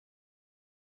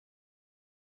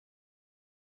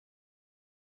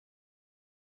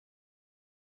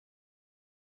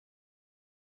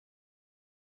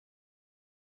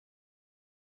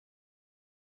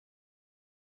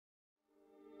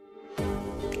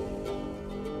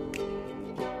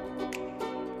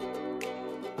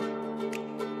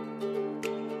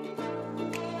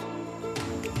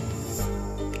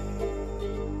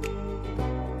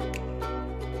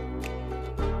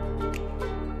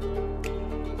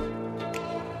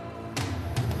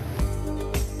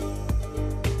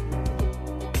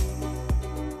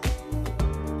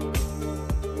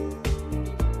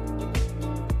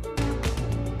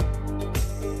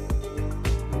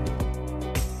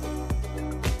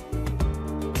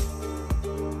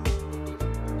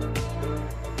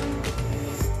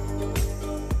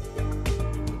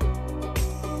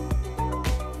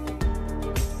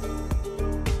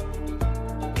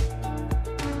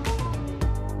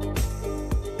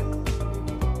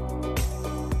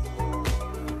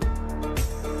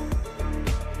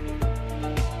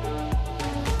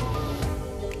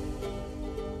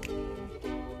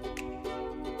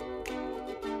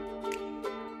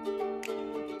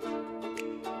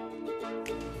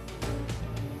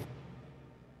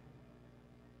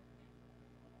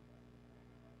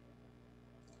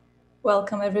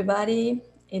Welcome, everybody.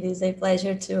 It is a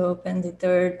pleasure to open the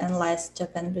third and last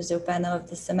Japan-Brazil panel of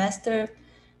the semester.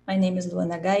 My name is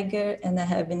Luana Geiger, and I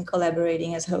have been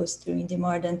collaborating as host during the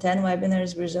more than 10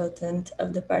 webinars resultant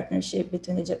of the partnership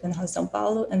between the Japan House São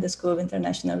Paulo and the School of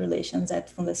International Relations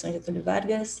at Fundação Getúlio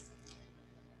Vargas.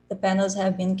 The panels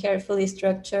have been carefully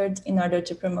structured in order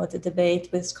to promote a debate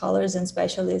with scholars and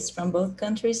specialists from both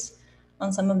countries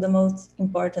on some of the most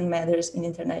important matters in the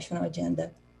international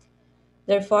agenda.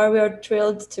 Therefore, we are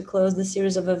thrilled to close the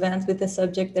series of events with a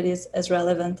subject that is as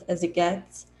relevant as it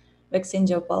gets, vaccine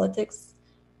geopolitics.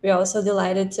 We are also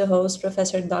delighted to host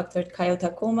Professor Dr. Kayo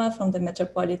Takuma from the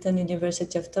Metropolitan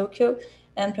University of Tóquio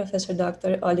and Professor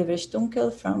Dr. Oliver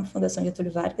Stuenkel from Fundação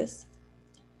Getúlio Vargas.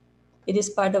 It is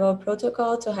part of our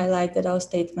protocol to highlight that all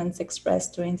statements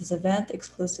expressed during this event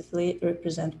exclusively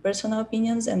represent personal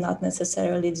opinions and not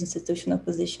necessarily the institutional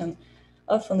position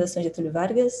of Fundação Getúlio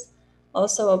Vargas.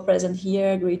 Also, all present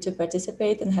here agreed to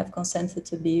participate and have consented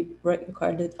to be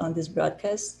recorded on this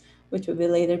broadcast, which will be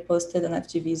later posted on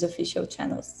FGV's official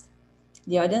channels.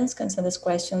 The audience can send us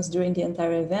questions during the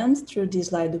entire event through the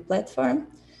Slido platform.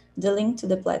 The link to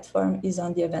the platform is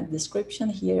on the event description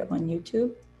here on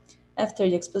YouTube. After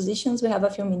the expositions, we have a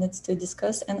few minutes to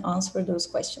discuss and answer those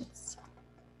questions.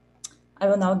 I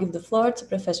will now give the floor to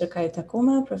Professor Kayo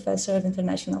Takuma, Professor of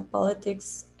International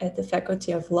Politics at the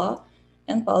Faculty of Law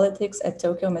and Politics at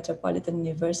Tokyo Metropolitan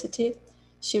University.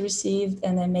 She received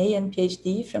an MA and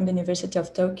PhD from the University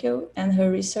of Tokyo, and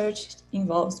her research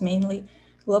involves mainly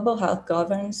global health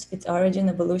governance, its origin,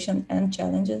 evolution, and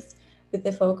challenges, with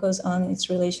a focus on its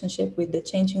relationship with the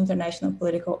changing international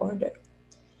political order.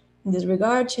 In this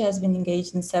regard, she has been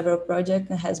engaged in several projects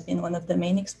and has been one of the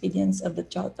main expedients of the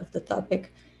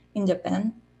topic in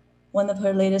Japan. One of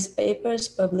her latest papers,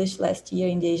 published last year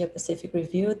in the Asia-Pacific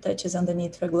Review, touches on the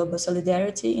need for global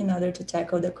solidarity in order to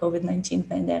tackle the COVID-19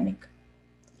 pandemic.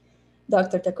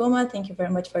 Dr. Takuma, thank you very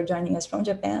much for joining us from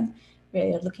Japan. We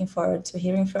are looking forward to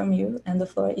hearing from you, and the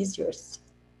floor is yours.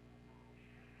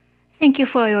 Thank you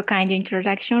for your kind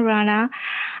introduction, Rana.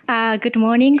 Good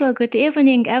morning or good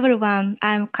evening, everyone.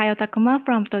 I'm Kayo Takuma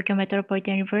from Tokyo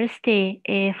Metropolitan University.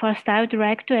 First, I would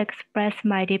like to express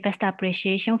my deepest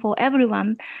appreciation for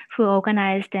everyone who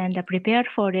organized and prepared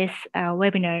for this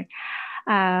webinar.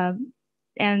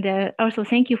 And also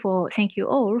thank you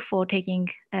all for taking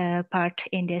part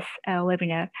in this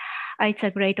webinar. It's a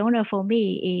great honor for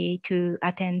me to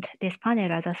attend this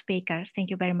panel as a speaker. Thank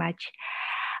you very much.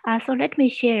 So let me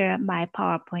share my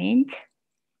PowerPoint.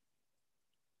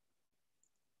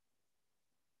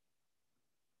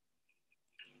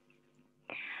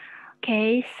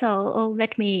 Okay, so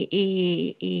let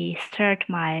me start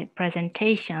my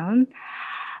presentation.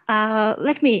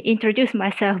 Let me introduce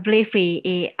myself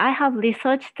briefly. I have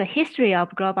researched the history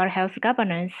of global health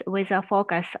governance with a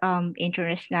focus on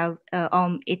international,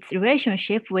 on its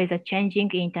relationship with the changing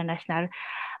international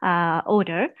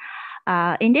order.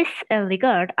 In this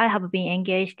regard, I have been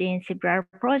engaged in several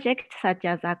projects, such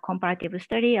as a comparative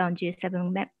study on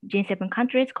G7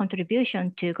 countries'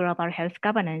 contribution to global health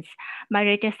governance. My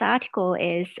latest article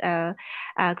is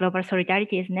Global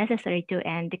Solidarity is Necessary to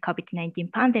End the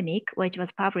COVID-19 Pandemic, which was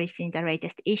published in the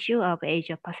latest issue of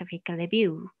Asia Pacific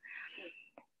Review.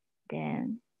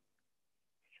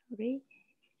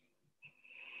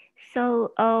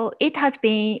 So it has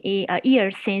been a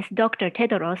year since Dr.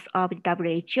 Tedros of the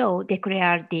WHO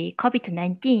declared the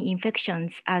COVID-19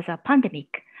 infections as a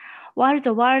pandemic. While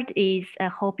the world is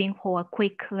hoping for a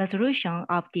quick resolution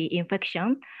of the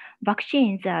infection,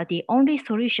 vaccines are the only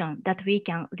solution that we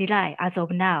can rely as of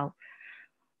now.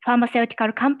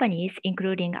 Pharmaceutical companies,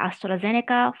 including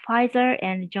AstraZeneca, Pfizer,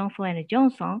 and Johnson &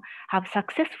 Johnson, have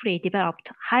successfully developed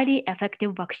highly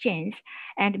effective vaccines,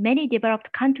 and many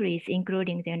developed countries,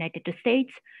 including the United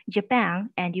States,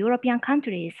 Japan, and European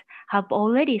countries, have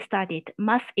already started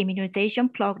mass immunization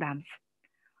programs.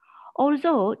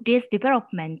 Although these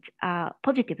developments are a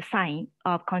positive sign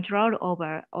of control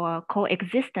over or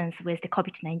coexistence with the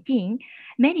COVID-19,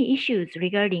 many issues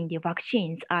regarding the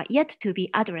vaccines are yet to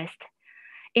be addressed.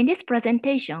 In this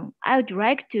presentation, I would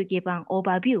like to give an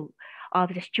overview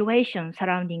of the situation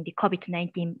surrounding the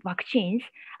COVID-19 vaccines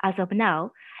as of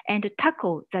now, and to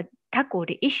tackle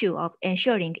the issue of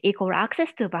ensuring equal access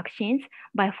to vaccines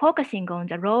by focusing on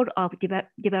the role of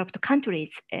developed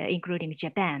countries, including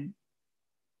Japan.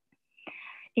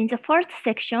 In the first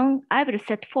section, I will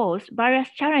set forth various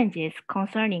challenges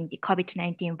concerning the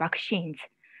COVID-19 vaccines.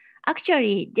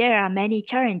 Actually, there are many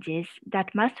challenges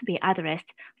that must be addressed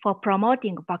for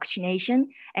promoting vaccination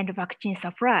and vaccine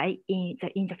supply in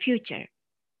the future.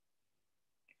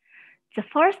 The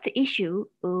first issue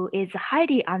is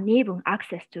highly uneven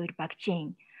access to the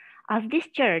vaccine. As this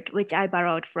chart, which I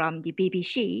borrowed from the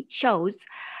BBC, shows,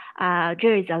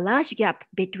 there is a large gap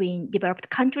between developed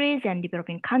countries and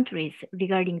developing countries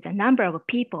regarding the number of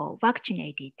people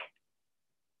vaccinated.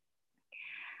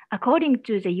 According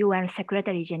to the UN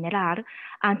Secretary General,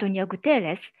 Antonio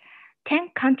Guterres,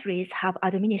 10 countries have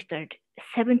administered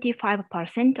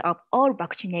 75% of all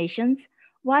vaccinations,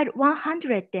 while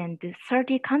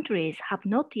 130 countries have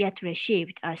not yet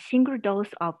received a single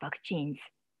dose of vaccines.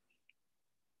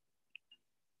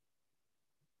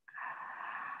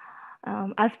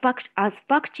 As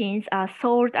vaccines are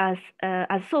sold as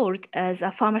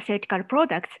pharmaceutical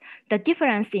products, the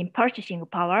difference in purchasing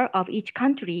power of each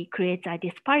country creates a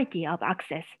disparity of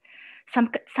access.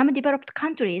 Some developed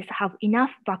countries have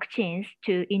enough vaccines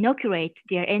to inoculate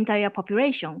their entire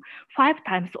population 5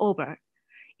 times over.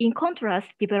 In contrast,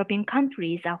 developing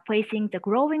countries are facing the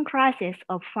growing crisis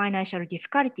of financial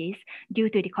difficulties due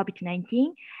to the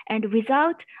COVID-19, and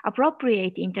without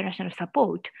appropriate international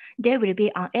support, they will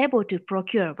be unable to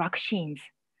procure vaccines.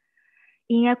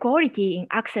 Inequality in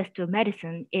access to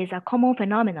medicine is a common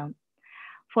phenomenon.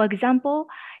 For example,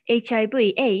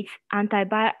 HIV/AIDS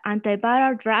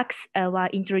antiviral drugs were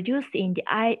introduced in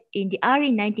the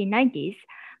early 1990s,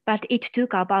 but it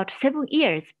took about 7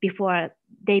 years before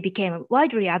they became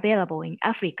widely available in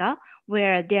Africa,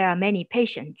 where there are many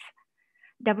patients.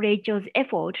 WHO's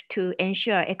effort to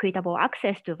ensure equitable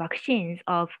access to vaccines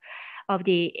of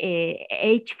the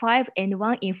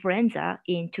H5N1 influenza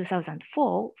in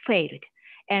 2004 failed,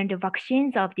 and the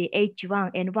vaccines of the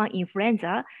H1N1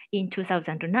 influenza in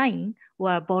 2009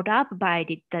 were bought up by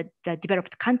the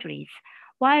developed countries,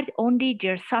 while only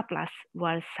their surplus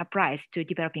was supplied to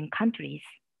developing countries.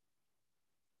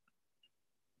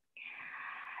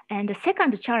 And the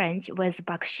second challenge with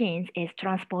vaccines is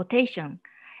transportation.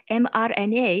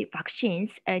 mRNA vaccines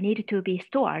need to be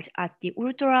stored at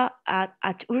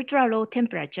ultra low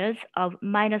temperatures of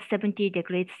 -70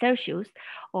 degrees Celsius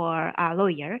or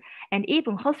lower, and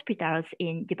even hospitals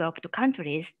in developed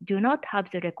countries do not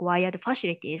have the required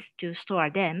facilities to store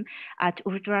them at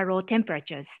ultra low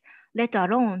temperatures, let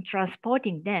alone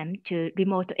transporting them to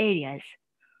remote areas.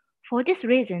 For this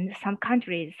reason, some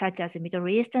countries, such as Middle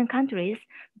Eastern countries,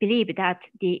 believe that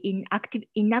the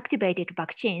inactivated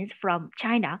vaccines from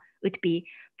China would be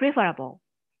preferable.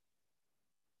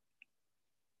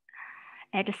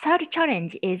 And the third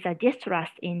challenge is a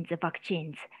distrust in the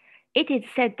vaccines. It is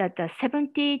said that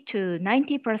 70 to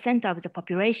 90% of the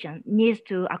population needs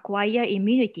to acquire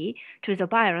immunity to the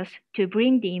virus to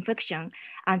bring the infection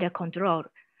under control.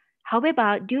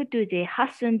 However, due to the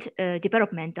hastened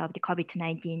development of the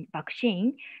COVID-19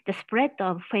 vaccine, the spread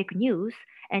of fake news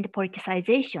and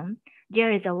politicization,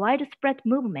 there is a widespread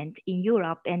movement in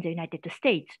Europe and the United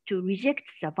States to reject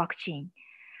the vaccine.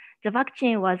 The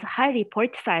vaccine was highly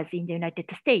politicized in the United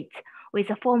States, with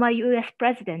the former US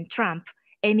President Trump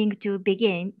aiming to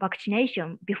begin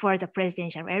vaccination before the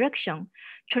presidential election,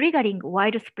 triggering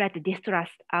widespread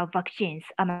distrust of vaccines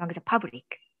among the public.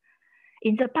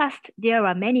 In the past, there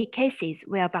were many cases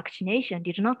where vaccination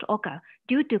did not occur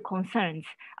due to concerns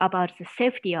about the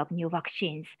safety of new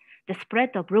vaccines, the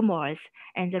spread of rumors,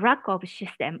 and the lack of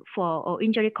system for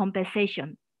injury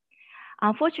compensation.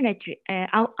 Unfortunately,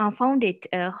 unfounded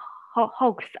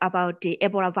hoax about the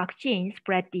Ebola vaccine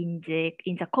spread in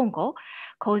the Congo,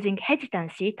 causing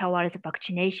hesitancy towards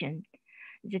vaccination.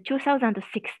 The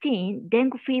 2016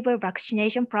 dengue fever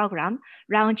vaccination program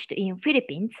launched in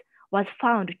Philippines was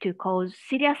found to cause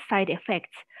serious side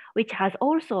effects, which has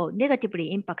also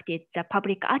negatively impacted the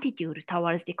public attitude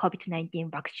towards the COVID-19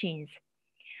 vaccines.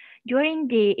 During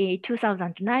the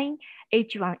 2009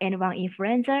 H1N1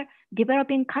 influenza,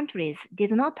 developing countries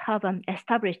did not have an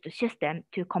established system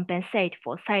to compensate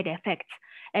for side effects,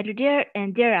 and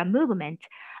there are movements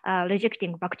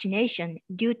rejecting vaccination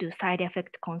due to side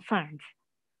effect concerns.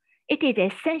 It is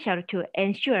essential to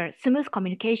ensure smooth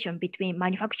communication between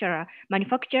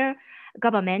manufacturer,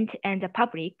 government, and the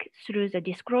public through the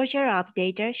disclosure of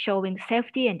data showing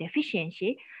safety and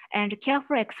efficiency, and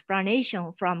careful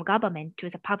explanation from government to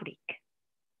the public.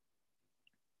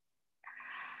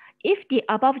 If the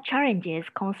above challenges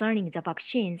concerning the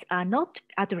vaccines are not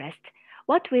addressed,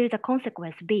 what will the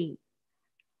consequence be?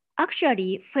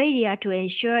 Actually, failure to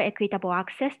ensure equitable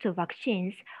access to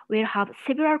vaccines will have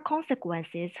several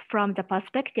consequences from the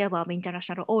perspective of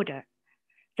international order.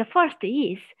 The first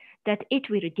is that it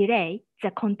will delay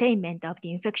the containment of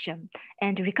the infection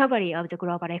and recovery of the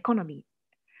global economy.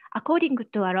 According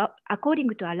to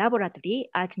a laboratory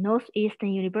at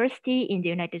Northeastern University in the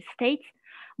United States,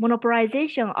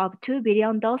 monopolization of 2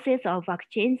 billion doses of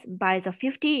vaccines by the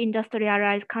 50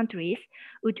 industrialized countries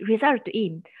would result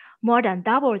in more than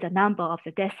double the number of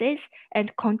the deaths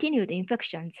and continued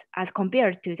infections as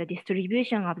compared to the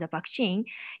distribution of the vaccine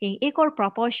in equal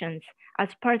proportions as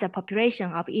per the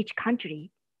population of each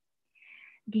country.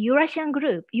 The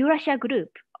Eurasia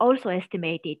group also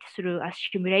estimated through a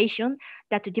simulation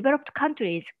that developed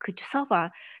countries could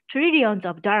suffer trillions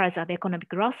of dollars of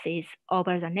economic losses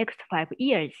over the next 5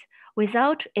 years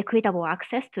without equitable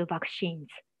access to vaccines.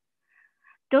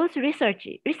 Those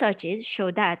researches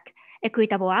show that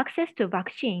equitable access to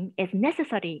vaccine is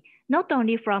necessary not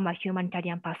only from a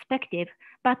humanitarian perspective,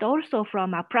 but also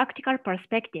from a practical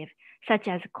perspective, such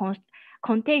as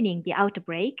containing the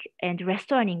outbreak and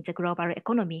restoring the global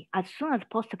economy as soon as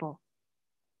possible.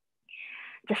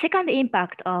 The second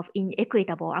impact of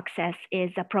inequitable access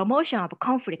is the promotion of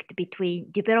conflict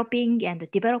between developing and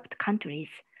developed countries.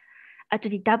 At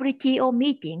the WTO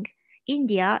meeting,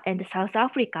 India and South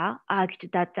Africa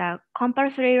argued that the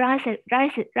compulsory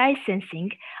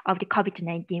licensing of the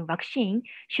COVID-19 vaccine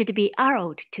should be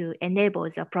allowed to enable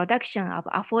the production of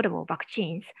affordable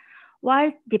vaccines,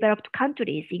 while developed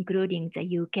countries, including the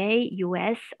UK,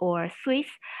 US, or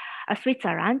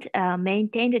Switzerland,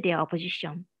 maintained their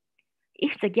opposition.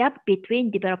 If the gap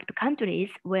between developed countries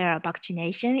where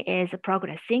vaccination is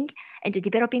progressing and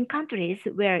developing countries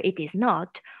where it is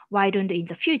not widened in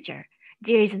the future,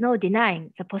 there is no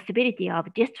denying the possibility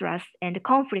of distrust and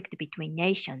conflict between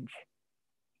nations.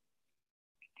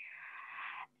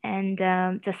 And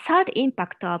the third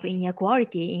impact of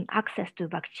inequality in access to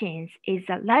vaccines is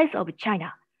the rise of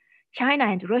China. China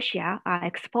and Russia are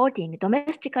exporting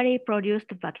domestically produced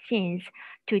vaccines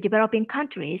to developing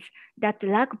countries that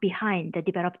lag behind the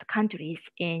developed countries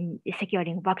in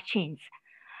securing vaccines.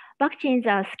 Vaccines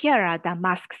are scarcer than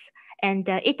masks, and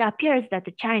it appears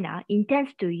that China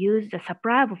intends to use the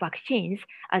supply of vaccines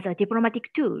as a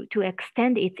diplomatic tool to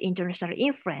extend its international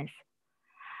influence.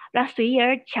 Last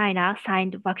year, China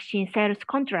signed vaccine sales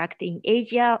contract in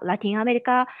Asia, Latin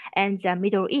America, and the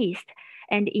Middle East.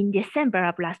 And in December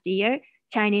of last year,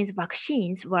 Chinese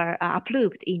vaccines were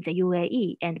approved in the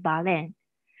UAE and Bahrain.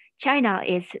 China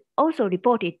is also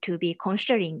reported to be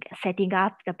considering setting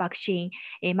up the vaccine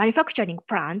manufacturing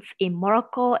plants in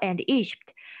Morocco and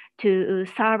Egypt to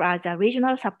serve as a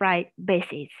regional supply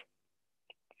bases.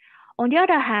 On the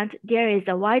other hand, there is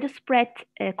a widespread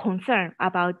concern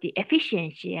about the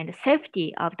efficiency and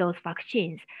safety of those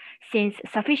vaccines, since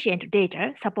sufficient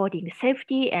data supporting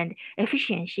safety and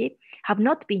efficiency have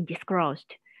not been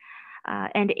disclosed.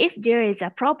 And if there is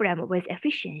a problem with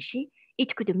efficiency,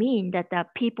 it could mean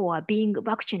that people are being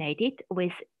vaccinated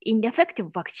with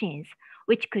ineffective vaccines,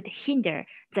 which could hinder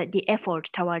the effort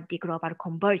toward the global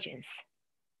convergence.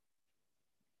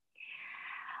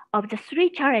 Of the three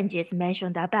challenges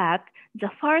mentioned above, the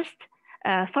first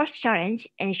challenge,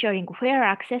 ensuring fair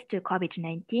access to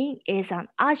COVID-19, is an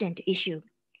urgent issue.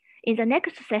 In the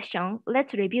next session,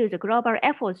 let's review the global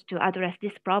efforts to address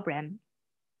this problem.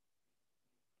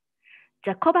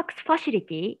 The COVAX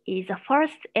facility is the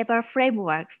first ever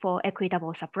framework for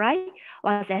equitable supply,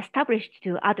 was established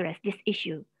to address this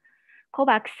issue.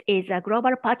 COVAX is a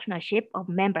global partnership of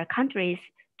member countries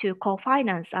to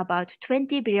co-finance about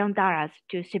 $20 billion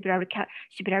to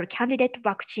several candidate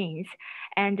vaccines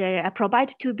and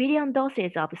provide 2 billion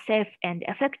doses of safe and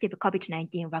effective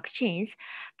COVID-19 vaccines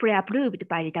pre-approved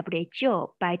by the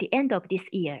WHO by the end of this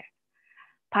year.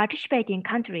 Participating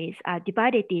countries are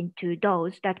divided into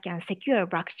those that can secure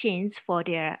vaccines for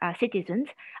their citizens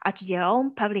at their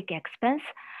own public expense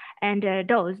and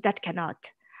those that cannot.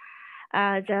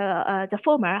 The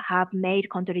former have made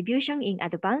contribution in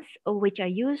advance, which are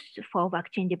used for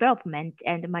vaccine development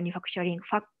and manufacturing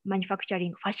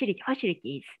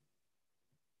facilities.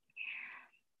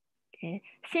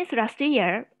 Since last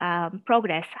year,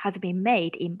 progress has been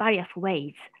made in various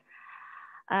ways.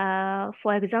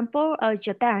 For example,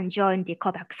 Japan joined the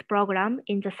COVAX program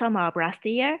in the summer of last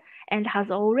year and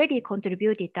has already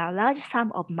contributed a large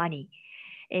sum of money.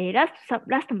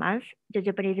 Last month, the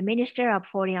Japanese Minister of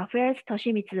Foreign Affairs,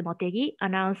 Toshimitsu Motegi,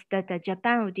 announced that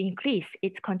Japan would increase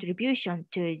its contribution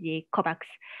to the COVAX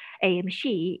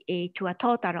AMC to a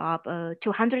total of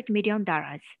 $200 million.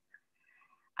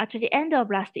 At the end of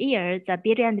last year, the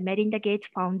Bill and Melinda Gates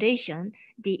Foundation,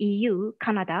 the EU,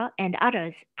 Canada, and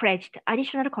others pledged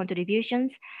additional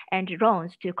contributions and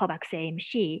loans to COVAX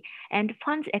AMC, and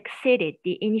funds exceeded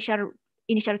the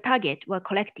initial target were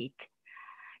collected.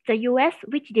 The US,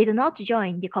 which did not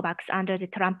join the COVAX under the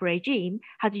Trump regime,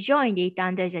 has joined it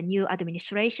under the new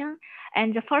administration,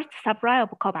 and the first supply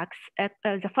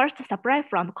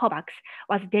from COVAX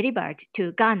was delivered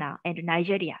to Ghana and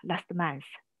Nigeria last month.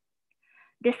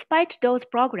 Despite those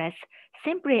progress,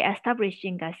 simply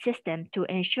establishing a system to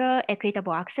ensure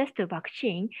equitable access to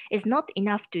vaccine is not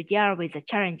enough to deal with the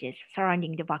challenges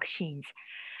surrounding the vaccines.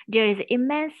 There is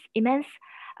immense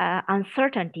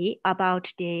uncertainty about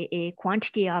the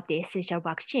quantity of the essential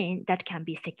vaccine that can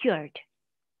be secured.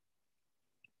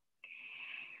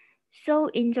 So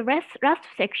in the last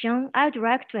section, I would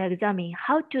like to examine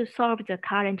how to solve the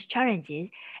current challenges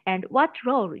and what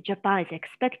role Japan is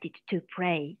expected to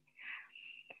play.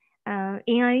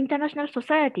 In an international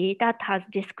society that has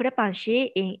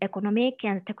discrepancy in economic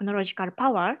and technological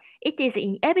power, it is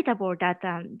inevitable that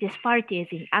disparities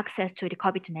in access to the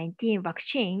COVID-19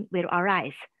 vaccine will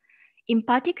arise. In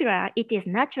particular, it is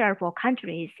natural for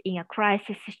countries in a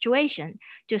crisis situation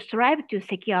to strive to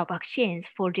secure vaccines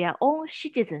for their own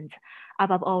citizens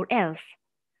above all else.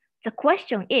 The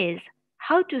question is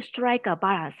how to strike a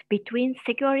balance between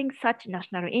securing such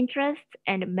national interests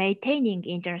and maintaining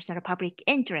international public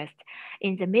interest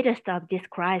in the midst of this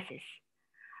crisis.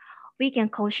 We can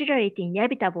consider it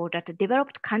inevitable that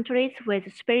developed countries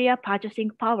with superior purchasing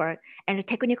power and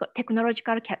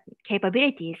technological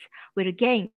capabilities will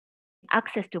gain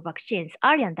access to vaccines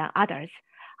earlier than others.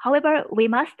 However, we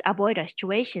must avoid a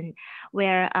situation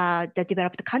where the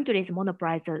developed countries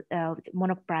monopolize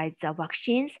the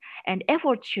vaccines, and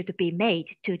efforts should be made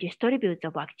to distribute the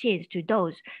vaccines to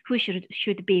those who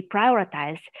should be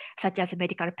prioritized, such as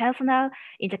medical personnel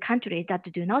in the countries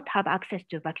that do not have access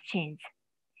to vaccines.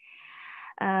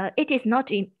 It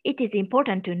is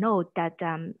important to note that,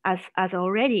 as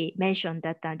already mentioned,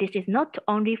 that this is not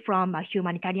only from a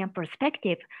humanitarian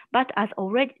perspective, but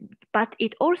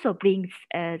it also brings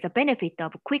the benefit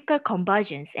of quicker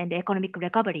convergence and economic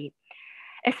recovery,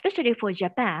 especially for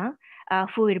Japan,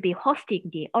 who will be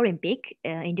hosting the Olympic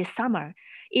in this summer.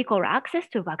 Equal access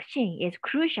to vaccine is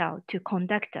crucial to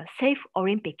conduct safe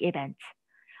Olympic events.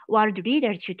 World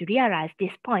leaders should realize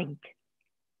this point.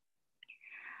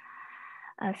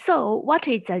 So what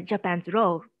is Japan's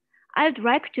role? I'd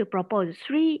like to propose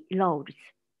 3 roles.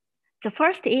 The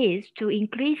first is to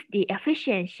increase the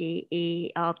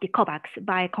efficiency of the COVAX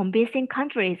by convincing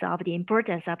countries of the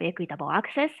importance of equitable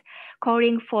access,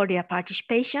 calling for their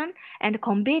participation, and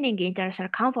convening international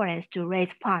conference to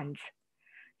raise funds.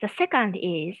 The second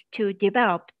is to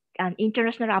develop an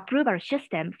international approval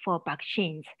system for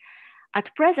vaccines.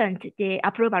 At present, the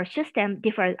approval system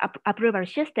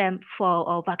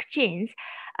for vaccines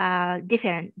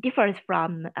differs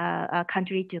from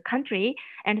country to country,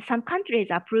 and some countries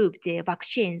approve the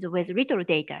vaccines with little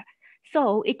data.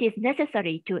 So it is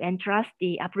necessary to entrust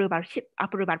the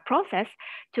approval process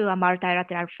to a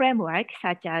multilateral framework,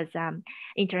 such as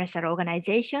international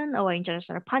organization or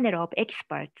international panel of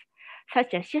experts.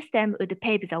 Such a system would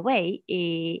pave the way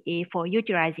for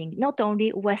utilizing not only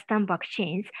Western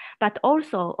vaccines, but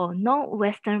also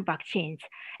non-Western vaccines,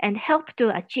 and help to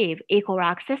achieve equal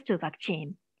access to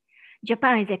vaccine.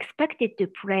 Japan is expected to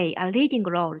play a leading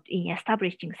role in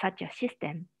establishing such a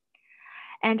system.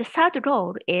 And the third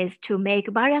role is to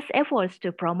make various efforts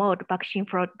to promote vaccine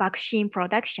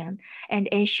production and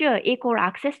ensure equal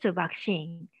access to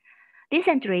vaccine.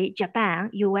 Recently, Japan,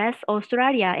 US,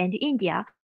 Australia, and India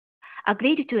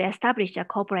agreed to establish a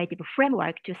cooperative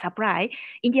framework to supply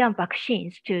Indian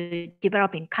vaccines to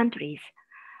developing countries.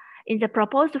 In the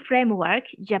proposed framework,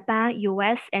 Japan,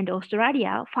 US, and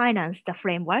Australia finance the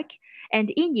framework,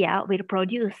 and India will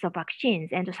produce the vaccines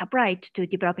and supply it to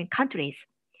developing countries.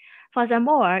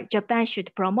 Furthermore, Japan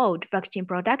should promote vaccine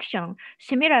production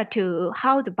similar to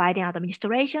how the Biden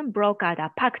administration brokered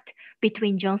a pact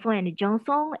between Johnson &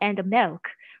 Johnson and Merck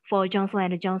for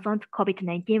Johnson & Johnson's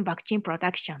COVID-19 vaccine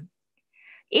production.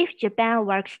 If Japan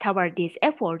works toward these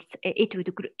efforts, it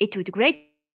would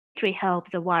greatly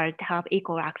help the world to have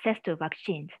equal access to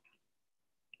vaccines.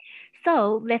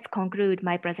 So let's conclude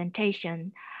my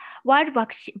presentation. While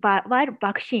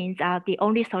vaccines are the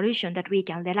only solution that we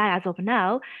can rely as of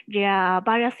now, there are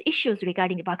various issues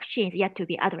regarding vaccines yet to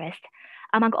be addressed.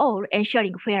 Among all,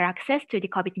 ensuring fair access to the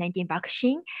COVID-19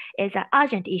 vaccine is an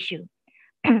urgent issue.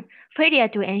 Failure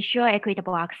to ensure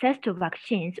equitable access to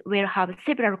vaccines will have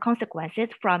several consequences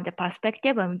from the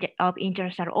perspective of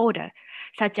international order,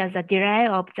 such as the delay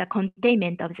of the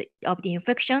containment of the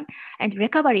infection and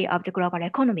recovery of the global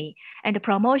economy, and the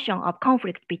promotion of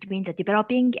conflict between the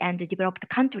developing and the developed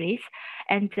countries,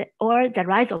 or the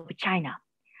rise of China.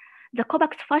 The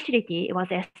COVAX facility was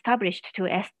established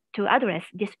to address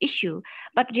this issue,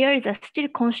 but there is still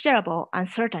considerable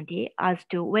uncertainty as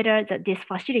to whether this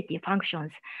facility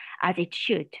functions as it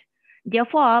should.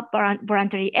 Therefore,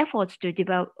 voluntary efforts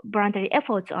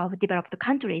of developed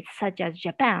countries such as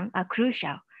Japan are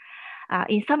crucial.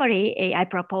 In summary, I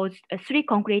proposed 3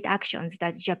 concrete actions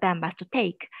that Japan must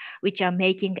take, which are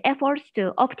making efforts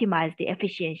to optimize the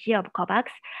efficiency of COVAX,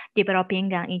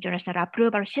 developing an international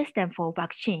approval system for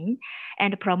vaccine,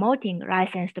 and promoting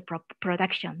licensed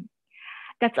production.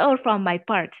 That's all from my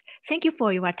part. Thank you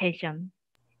for your attention.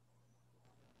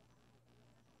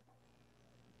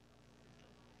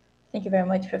 Thank you very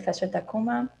much, Professor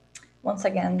Takuma. Once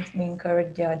again, we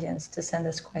encourage the audience to send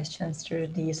us questions through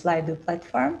the Slido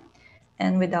platform.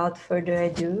 And without further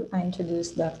ado, I introduce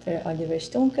Dr. Oliver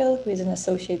Stuenkel, who is an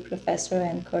associate professor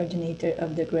and coordinator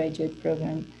of the graduate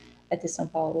program at the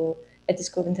School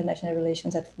of International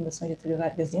Relations at Fundação Getúlio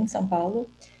Vargas in São Paulo.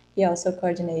 He also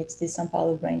coordinates the São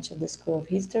Paulo branch of the School of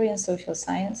History and Social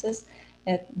Sciences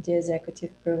at the executive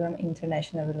program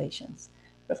International Relations.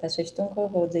 Professor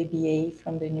Stuenkel holds a BA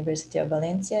from the University of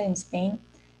Valencia in Spain,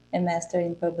 a Master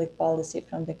in Public Policy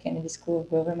from the Kennedy School of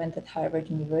Government at Harvard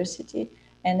University,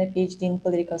 and a PhD in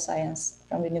Political Science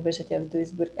from the University of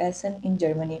Duisburg-Essen in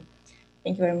Germany.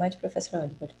 Thank you very much, Professor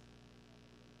Oliver.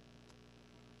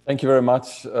 Thank you very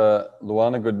much,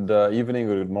 Luana. Good evening,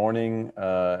 good morning,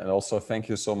 and also thank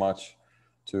you so much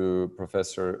to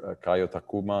Professor Kayo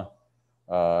Takuma.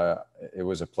 It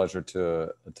was a pleasure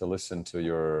to listen to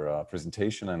your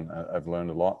presentation, and I've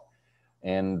learned a lot.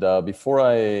 And before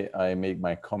I make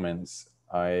my comments,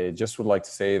 I just would like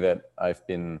to say that I've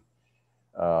been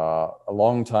a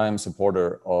long-time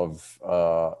supporter of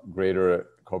greater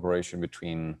cooperation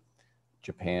between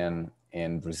Japan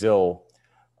and Brazil.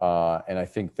 And I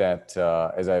think that,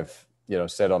 as I've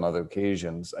said on other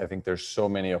occasions, I think there's so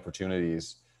many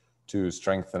opportunities to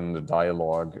strengthen the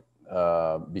dialogue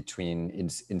between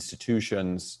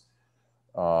institutions,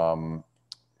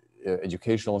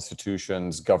 educational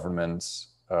institutions, governments,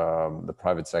 the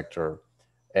private sector,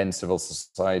 and civil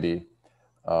society.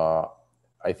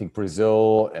 I think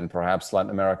Brazil and perhaps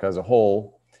Latin America as a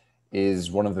whole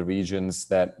is one of the regions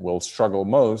that will struggle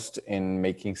most in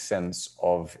making sense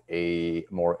of a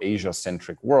more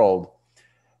Asia-centric world,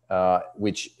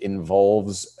 which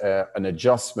involves an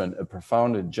adjustment, a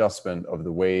profound adjustment of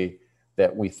the way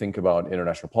that we think about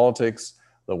international politics,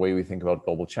 the way we think about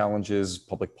global challenges,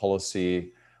 public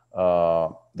policy,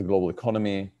 the global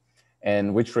economy,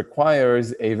 and which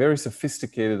requires a very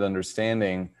sophisticated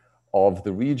understanding of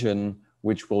the region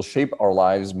which will shape our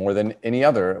lives more than any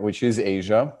other, which is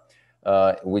Asia,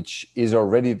 which is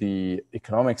already the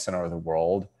economic center of the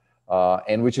world,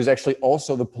 and which is actually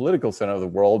also the political center of the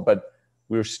world, but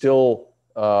we're still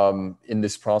in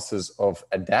this process of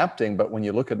adapting. But when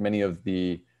you look at many of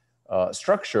the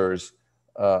structures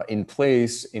in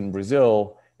place in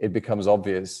Brazil, it becomes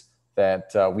obvious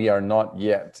that we are not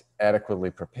yet adequately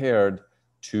prepared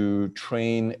to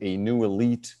train a new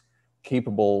elite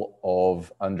capable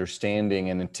of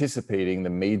understanding and anticipating the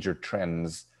major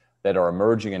trends that are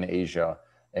emerging in Asia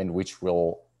and which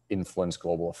will influence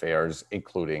global affairs,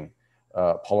 including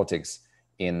politics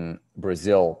in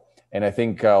Brazil. And I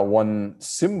think one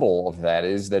symbol of that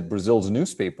is that Brazil's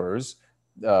newspapers,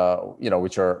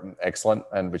 which are excellent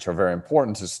and which are very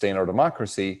important to sustain our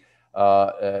democracy,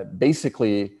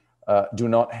 basically do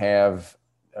not have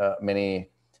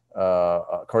many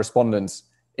correspondents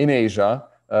in Asia,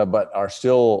 but are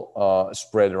still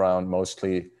spread around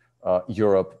mostly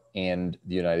Europe and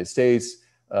the United States.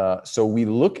 So we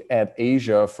look at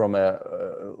Asia from a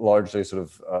largely sort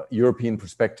of European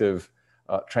perspective,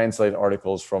 translate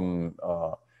articles from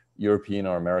European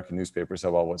or American newspapers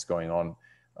about what's going on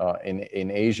in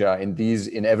Asia. And these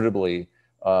inevitably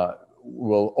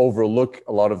will overlook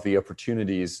a lot of the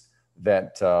opportunities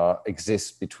that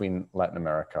exist between Latin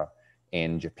America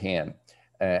and Japan.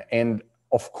 And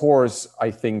of course, I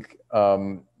think,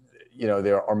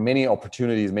 there are many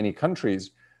opportunities, many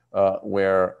countries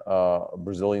where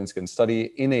Brazilians can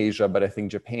study in Asia, but I think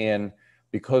Japan,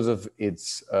 because of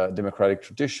its democratic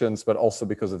traditions, but also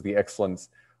because of the excellence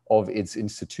of its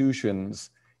institutions,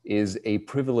 is a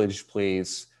privileged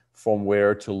place from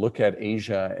where to look at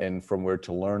Asia and from where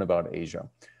to learn about Asia.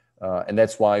 And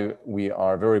that's why we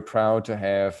are very proud to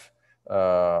have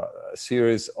a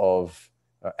series of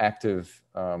active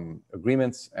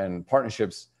agreements and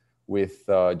partnerships with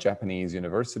Japanese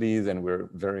universities, and we're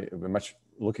very much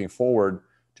looking forward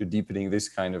to deepening this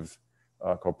kind of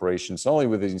cooperation, not only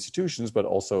with the institutions, but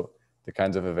also the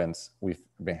kinds of events we've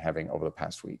been having over the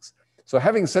past weeks. So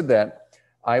having said that,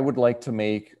 I would like to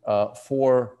make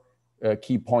 4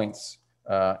 key points.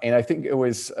 And I think it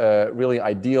was really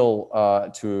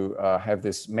ideal to have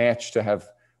this match, to have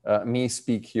me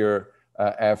speak here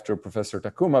after Professor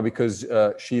Takuma, because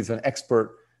she's an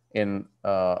expert in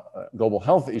global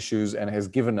health issues and has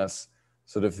given us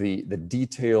sort of the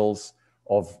details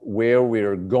of where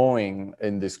we're going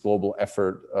in this global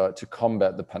effort to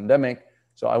combat the pandemic.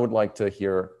 So I would like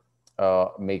to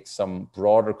make some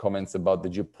broader comments about the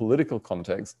geopolitical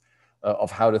context of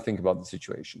how to think about the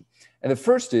situation. And the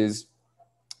first is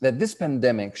that this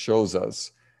pandemic shows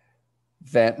us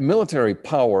that military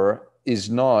power is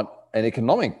not, and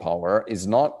economic power is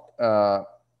not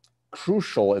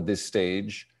crucial at this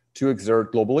stage to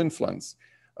exert global influence.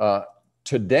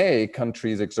 Today,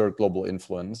 countries exert global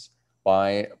influence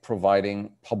by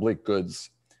providing public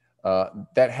goods.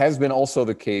 That has been also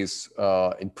the case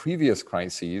in previous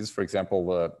crises. For example,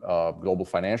 the global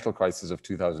financial crisis of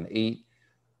 2008,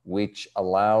 which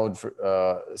allowed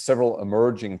for, several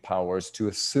emerging powers to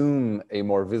assume a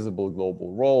more visible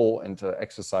global role and to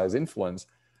exercise influence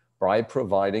by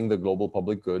providing the global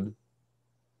public good,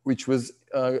 which was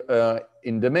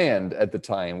in demand at the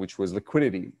time, which was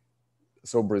liquidity.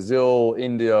 So Brazil,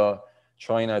 India,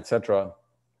 China, etc.,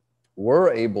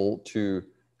 were able to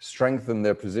strengthen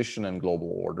their position in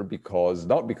global order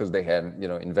not because they had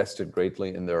invested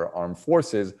greatly in their armed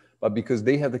forces, but because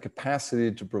they had the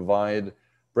capacity to provide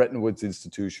Bretton Woods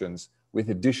institutions with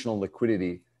additional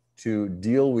liquidity to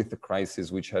deal with the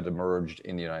crisis which had emerged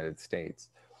in the United States.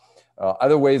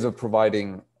 Other ways of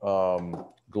providing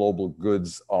global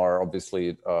goods are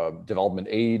obviously development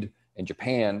aid, and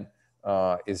Japan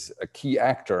is a key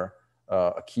actor,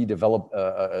 a key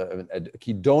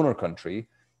donor country,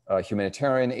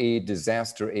 humanitarian aid,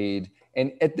 disaster aid.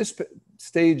 And at this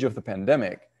stage of the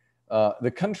pandemic,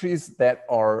 the countries that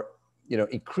are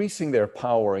increasing their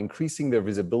power, increasing their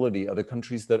visibility are the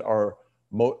countries that are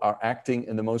acting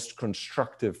in the most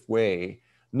constructive way,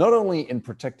 not only in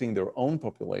protecting their own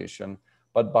population,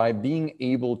 but by being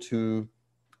able to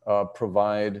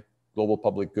provide global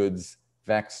public goods,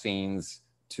 vaccines,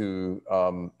 to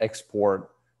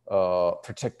export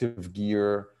protective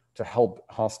gear, to help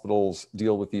hospitals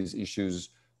deal with these issues,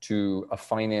 to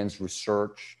finance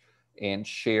research and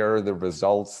share the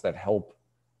results that help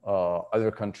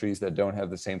other countries that don't have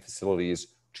the same facilities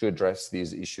to address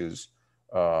these issues.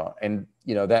 And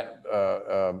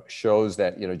that shows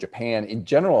that Japan in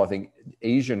general, I think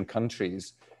Asian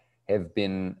countries have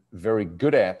been very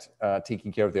good at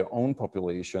taking care of their own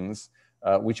populations,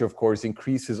 which of course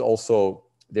increases also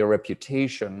their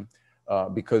reputation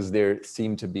because there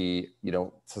seem to be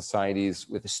societies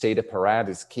with a state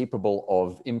apparatus capable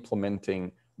of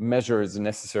implementing measures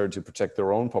necessary to protect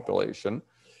their own population.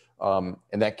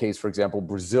 In that case, for example,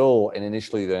 Brazil and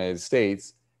initially the United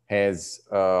States has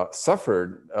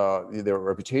suffered, their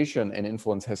reputation and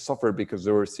influence has suffered because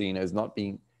they were seen as not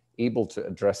being able to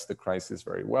address the crisis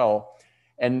very well.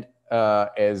 And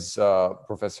as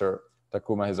Professor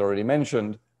Takuma has already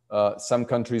mentioned, some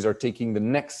countries are taking the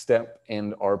next step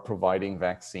and are providing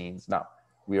vaccines. Now,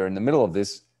 we are in the middle of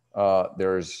this.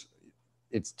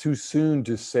 It's too soon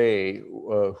to say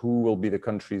who will be the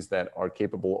countries that are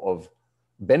capable of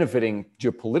benefiting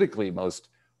geopolitically most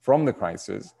from the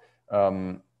crisis.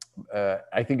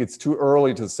 I think it's too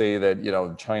early to say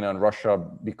that China and Russia,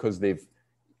 because they've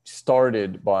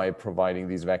started by providing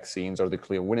these vaccines, are the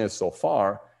clear winners so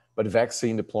far. But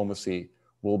vaccine diplomacy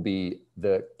will be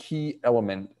the key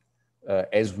element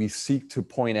as we seek to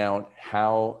point out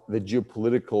how the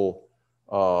geopolitical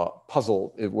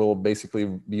puzzle, it will basically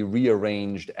be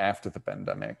rearranged after the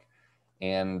pandemic.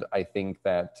 And I think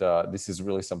that this is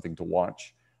really something to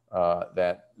watch,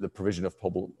 that the provision of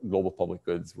global public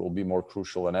goods will be more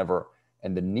crucial than ever.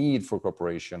 And the need for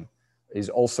cooperation is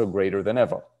also greater than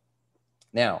ever.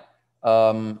 Now,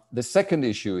 the second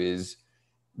issue is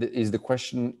the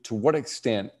question to what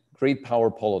extent great power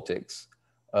politics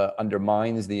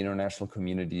undermines the international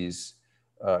community's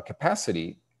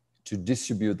capacity to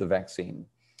distribute the vaccine.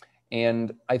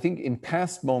 And I think in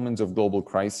past moments of global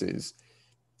crisis,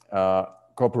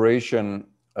 cooperation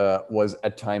was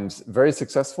at times very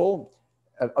successful,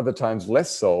 at other times less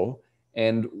so.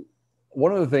 And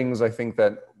one of the things I think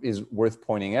that is worth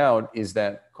pointing out is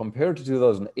that compared to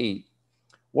 2008,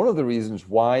 one of the reasons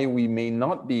why we may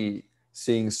not be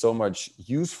seeing so much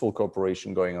useful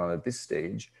cooperation going on at this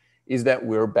stage is that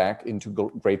we're back into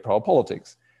great power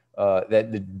politics.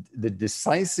 That the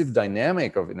decisive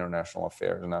dynamic of international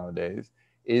affairs nowadays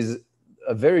is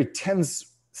a very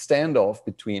tense standoff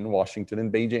between Washington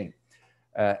and Beijing.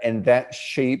 And that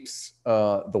shapes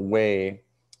the way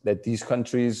that these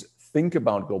countries think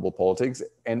about global politics,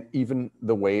 and even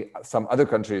the way some other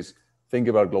countries think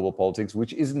about global politics,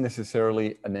 which isn't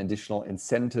necessarily an additional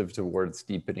incentive towards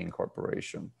deepening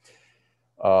cooperation.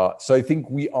 So I think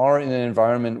we are in an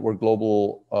environment where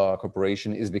global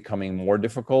cooperation is becoming more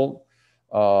difficult.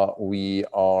 We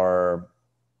are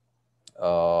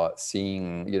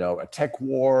seeing, a tech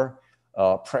war.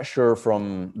 pressure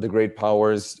from the great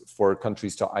powers for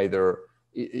countries to either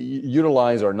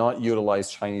utilize or not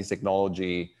utilize Chinese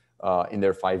technology in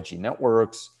their 5G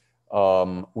networks.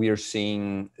 We are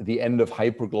seeing the end of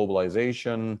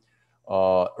hyperglobalization,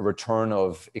 a return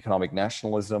of economic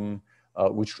nationalism,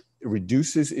 which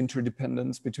reduces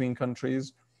interdependence between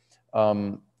countries.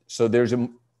 So there's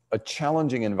a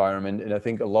challenging environment, and I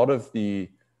think a lot of the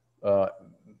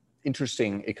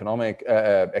interesting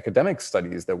academic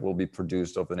studies that will be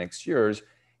produced over the next years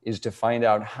is to find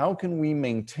out how can we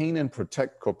maintain and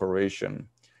protect cooperation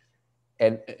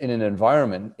and in an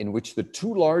environment in which the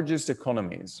two largest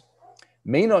economies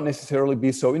may not necessarily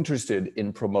be so interested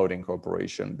in promoting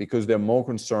cooperation because they're more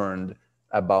concerned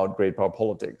about great power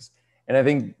politics. And I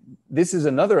think this is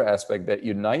another aspect that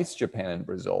unites Japan and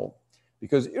Brazil,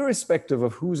 because irrespective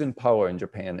of who's in power in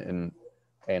Japan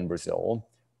and Brazil,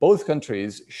 both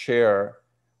countries share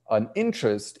an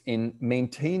interest in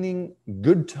maintaining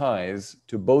good ties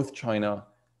to both China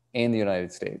and the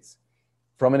United States.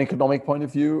 From an economic point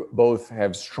of view, both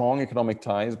have strong economic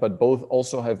ties, but both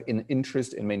also have an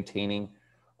interest in maintaining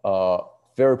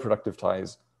very productive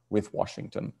ties with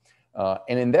Washington.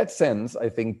 And in that sense, I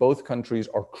think both countries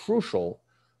are crucial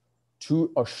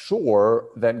to assure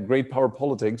that great power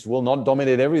politics will not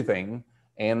dominate everything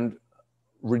and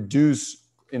reduce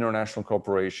international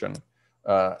cooperation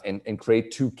and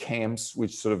create two camps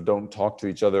which sort of don't talk to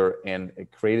each other and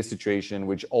create a situation in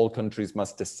which all countries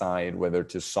must decide whether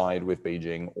to side with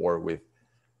Beijing or with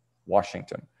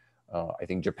Washington. I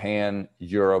think Japan,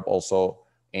 Europe also,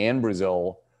 and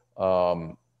Brazil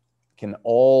can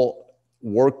all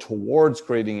work towards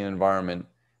creating an environment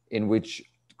in which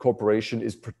cooperation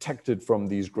is protected from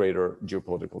these greater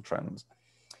geopolitical trends.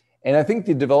 And I think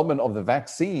the development of the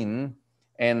vaccine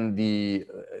and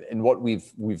what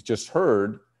we've just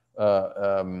heard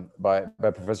by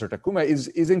Professor Takuma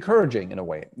is encouraging in a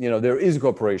way. You know, there is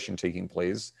cooperation taking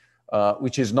place,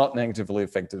 which is not negatively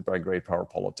affected by great power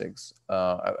politics.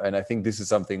 And I think this is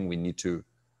something we need to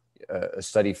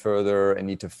study further and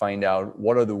need to find out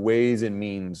what are the ways and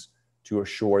means to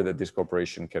assure that this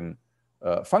cooperation can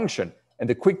function. And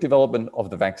the quick development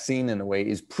of the vaccine in a way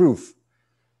is proof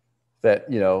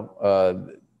that, you know,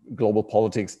 global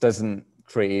politics doesn't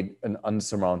create an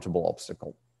unsurmountable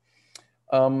obstacle.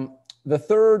 The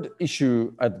third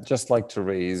issue I'd just like to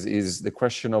raise is the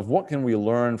question of what can we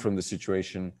learn from the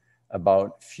situation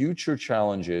about future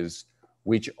challenges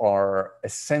which are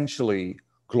essentially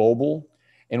global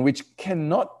and which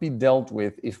cannot be dealt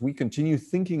with if we continue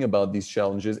thinking about these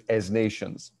challenges as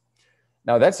nations.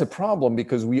 Now that's a problem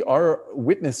because we are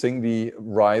witnessing the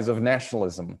rise of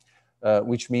nationalism,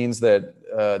 which means that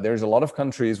there's a lot of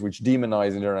countries which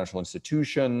demonize international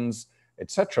institutions,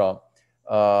 etc.,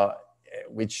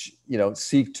 which, you know,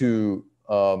 seek to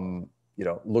you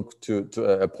know, look to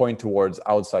point towards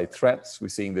outside threats. We're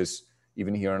seeing this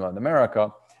even here in Latin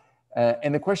America,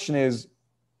 and the question is,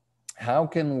 how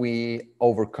can we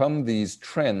overcome these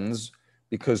trends?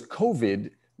 Because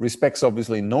COVID respects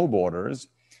obviously no borders,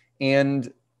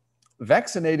 and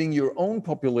vaccinating your own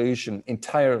population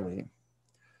entirely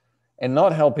and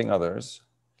not helping others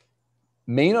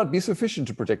may not be sufficient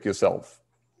to protect yourself.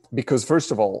 Because first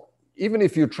of all, even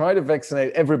if you try to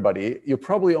vaccinate everybody, you're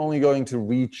probably only going to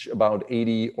reach about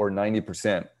 80 or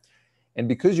 90%. And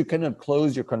because you cannot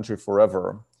close your country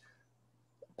forever,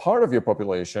 part of your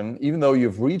population, even though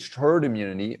you've reached herd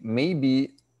immunity, may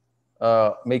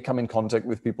come in contact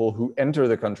with people who enter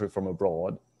the country from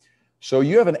abroad. So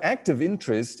you have an active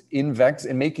interest in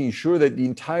making sure that the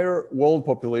entire world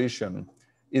population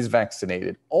is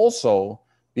vaccinated. Also,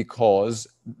 because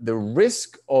the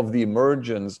risk of the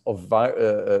emergence of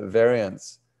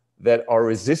variants that are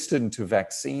resistant to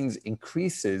vaccines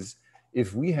increases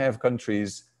if we have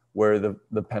countries where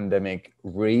the pandemic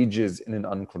rages in an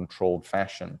uncontrolled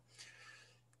fashion.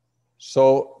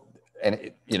 So,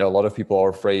 and you know, a lot of people are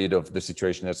afraid of the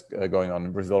situation that's going on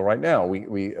in Brazil right now.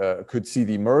 We could see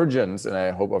the emergence, and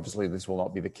I hope obviously this will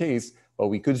not be the case, but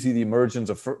we could see the emergence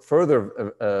of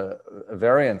further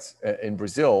variants in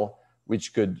Brazil,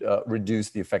 which could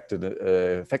reduce the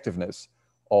effectiveness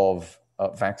of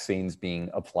vaccines being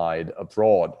applied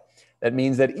abroad. That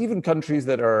means that even countries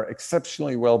that are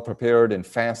exceptionally well prepared and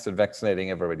fast at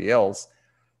vaccinating everybody else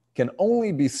can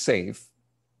only be safe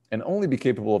and only be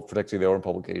capable of protecting their own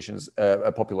populations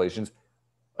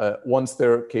once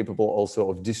they're capable also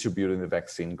of distributing the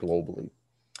vaccine globally.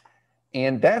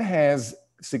 And that has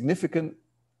significant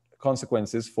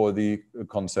consequences for the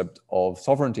concept of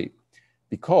sovereignty,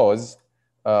 because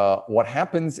what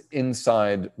happens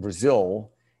inside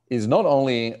Brazil is not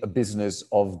only a business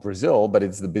of Brazil, but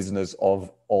it's the business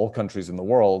of all countries in the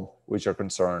world which are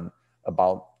concerned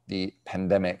about the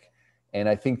pandemic. And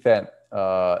I think that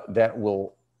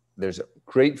there's a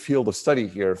great field of study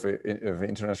here of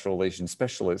international relations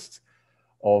specialists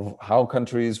of how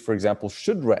countries, for example,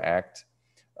 should react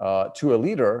to a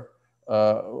leader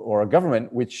or a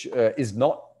government which is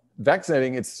not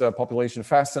vaccinating its population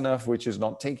fast enough, which is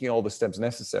not taking all the steps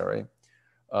necessary.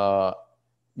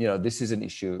 This is an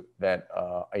issue that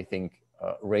I think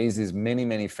raises many,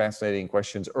 many fascinating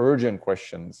questions, urgent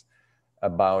questions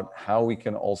about how we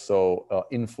can also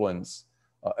influence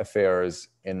affairs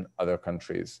in other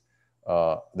countries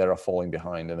that are falling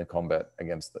behind in the combat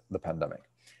against the pandemic.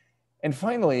 And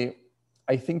finally,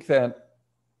 I think that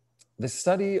the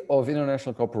study of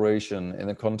international cooperation in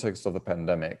the context of the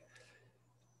pandemic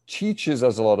teaches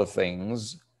us a lot of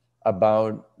things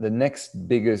about the next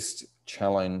biggest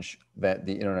challenge that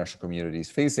the international community is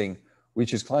facing,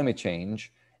 which is climate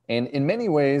change. And in many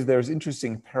ways, there's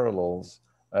interesting parallels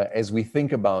as we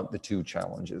think about the two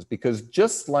challenges, because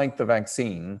just like the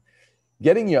vaccine,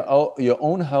 getting your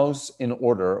own house in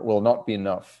order will not be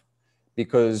enough,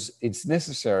 because it's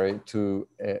necessary to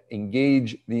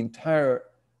engage the entire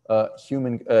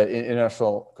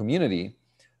international community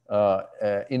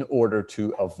in order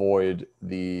to avoid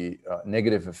the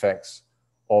negative effects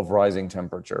of rising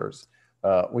temperatures,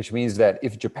 which means that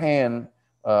if Japan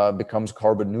becomes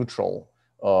carbon neutral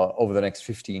over the next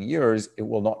 15 years, it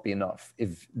will not be enough.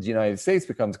 If the United States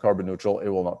becomes carbon neutral, it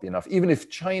will not be enough. Even if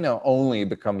China only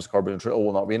becomes carbon neutral, it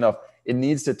will not be enough. It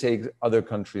needs to take other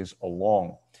countries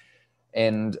along.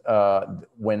 And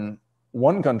when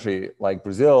one country like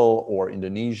Brazil or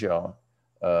Indonesia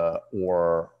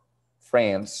or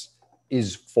France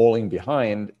is falling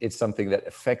behind, it's something that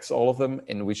affects all of them,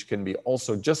 and which can be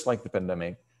also, just like the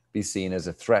pandemic, be seen as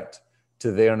a threat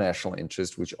to their national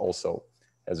interest, which also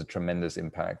has a tremendous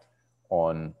impact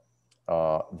on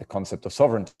the concept of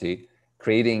sovereignty,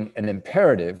 creating an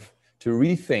imperative to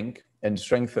rethink and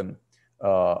strengthen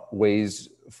ways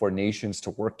for nations to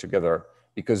work together,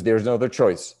 because there's no other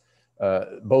choice.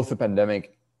 Both the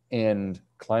pandemic and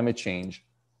climate change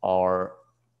are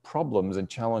problems and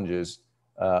challenges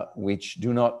which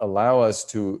do not allow us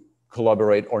to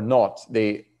collaborate or not.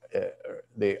 They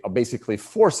basically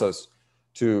force us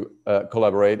to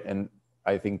collaborate, and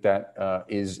I think that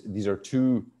these are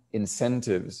two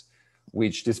incentives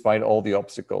which, despite all the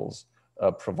obstacles,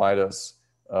 provide us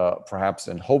perhaps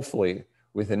and hopefully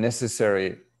with the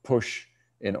necessary push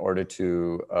in order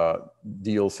to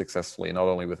deal successfully not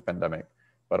only with the pandemic,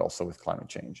 but also with climate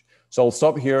change. So I'll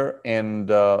stop here and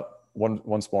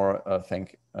once more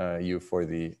thank you for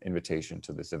the invitation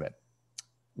to this event.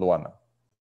 Luana.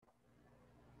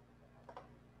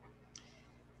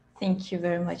 Thank you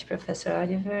very much, Professor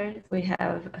Oliver. We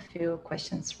have a few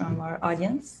questions from our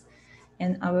audience,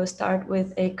 and I will start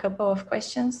with a couple of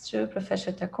questions to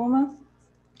Professor Takuma.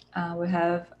 We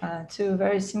have two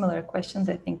very similar questions.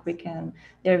 I think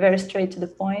they're very straight to the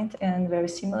point and very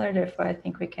similar, therefore I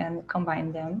think we can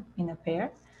combine them in a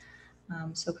pair.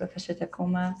 So Professor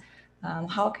Takuma,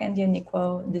 how can the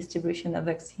unequal distribution of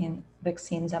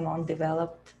vaccines among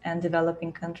developed and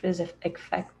developing countries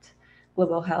affect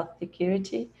global health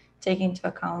security, taking into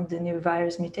account the new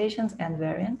virus mutations and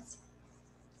variants?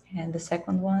 And the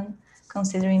second one,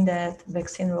 considering that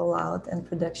vaccine rollout and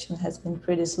production has been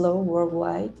pretty slow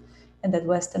worldwide, and that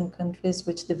Western countries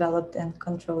which developed and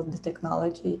controlled the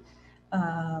technology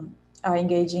are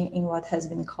engaging in what has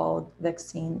been called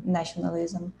vaccine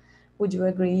nationalism, would you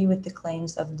agree with the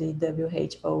claims of the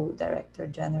WHO Director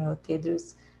General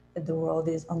Tedros that the world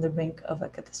is on the brink of a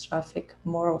catastrophic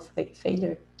moral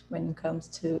failure when it comes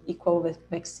to equal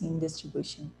vaccine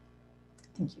distribution?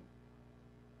 Thank you.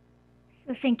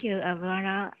 Thank you,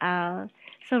 Luana.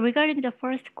 So regarding the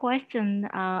first question,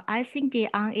 I think the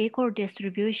unequal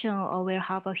distribution will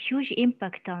have a huge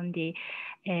impact on the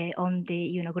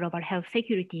global health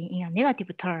security in a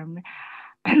negative term.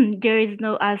 There is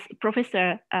no, as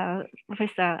Professor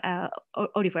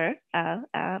Oliver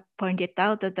pointed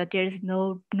out, that there is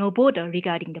no border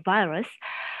regarding the virus.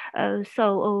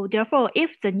 So therefore,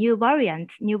 if the new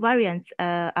variants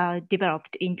are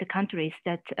developed in the countries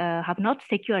that have not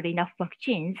secured enough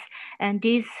vaccines, and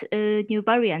these new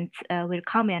variants will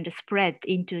come and spread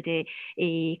into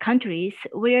the countries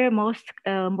where most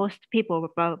people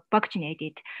were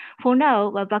vaccinated. For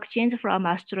now, vaccines from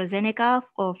AstraZeneca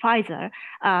or Pfizer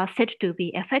are said to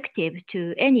be effective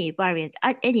to any variant,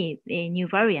 any new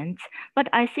variants. But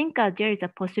I think there is a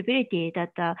possibility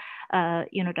that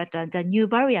the new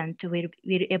variant will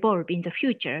evolve in the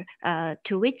future,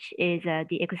 to which is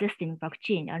the existing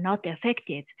vaccine are not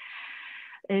effective.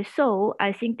 So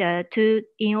I think that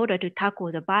in order to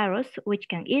tackle the virus, which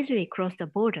can easily cross the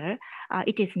border,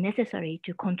 it is necessary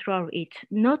to control it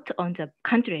not on the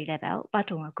country level,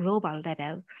 but on a global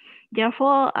level.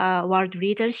 Therefore, world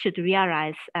leaders should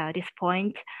realize this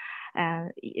point.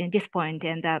 And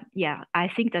yeah, I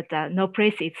think that no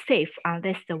place is safe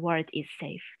unless the world is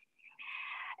safe.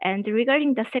 And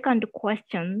regarding the second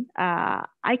question,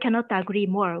 I cannot agree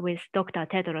more with Dr.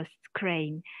 Tedros'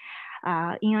 claim.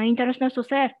 In an international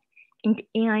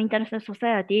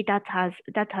society, that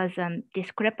has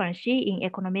discrepancy in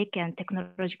economic and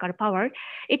technological power,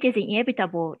 it is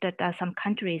inevitable that some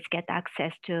countries get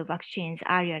access to vaccines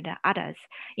earlier than others.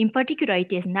 In particular,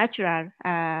 it is natural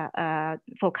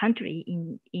for a country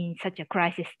in such a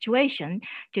crisis situation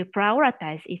to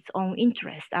prioritize its own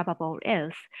interest above all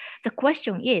else. The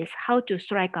question is how to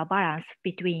strike a balance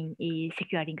between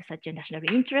securing such a national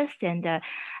interest and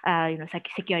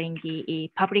securing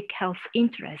the public health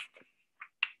interest.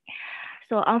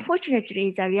 So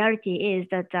unfortunately, the reality is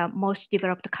that most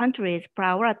developed countries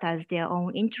prioritize their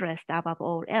own interest above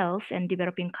all else, and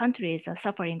developing countries are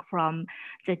suffering from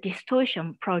the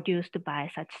distortion produced by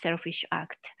such selfish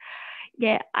act.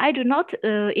 I do not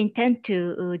intend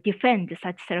to defend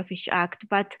such selfish act,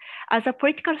 but as a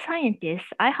political scientist,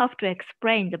 I have to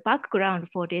explain the background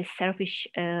for this selfish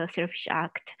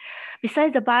act.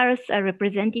 Besides the virus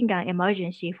representing an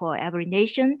emergency for every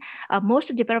nation,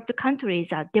 most developed countries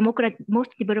are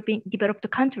developed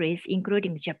countries,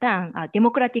 including Japan, are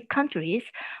democratic countries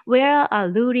where a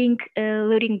ruling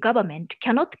government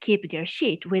cannot keep their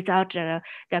seat without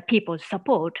the people's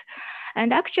support.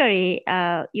 And actually,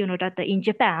 that in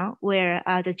Japan, where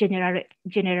the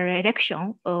general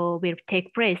election will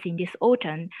take place in this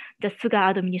autumn, the Suga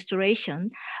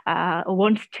administration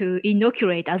wants to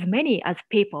inoculate as many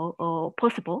people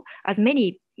possible as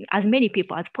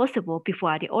possible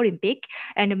before the Olympic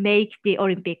and make the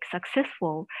Olympic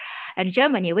successful. And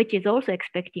Germany, which is also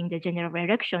expecting the general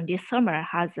election this summer,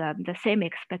 has the same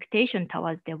expectation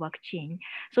towards the vaccine.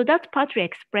 So that's partly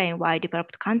explain why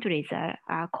developed countries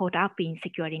are caught up in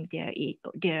securing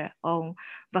their own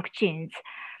vaccines.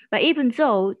 But even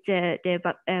though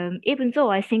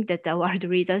I think that the world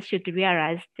leaders should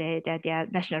realize that their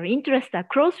national interests are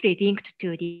closely linked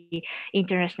to the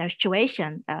international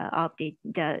situation of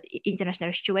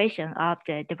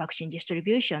the vaccine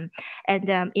distribution,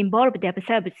 and involve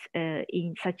themselves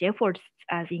in such efforts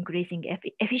as increasing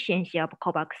efficiency of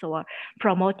COVAX or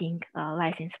promoting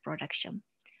license production.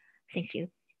 Thank you.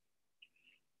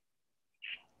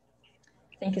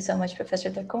 Thank you so much,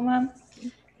 Professor Takuma.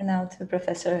 And now to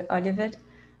Professor Oliver.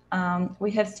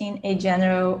 We have seen a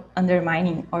general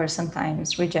undermining or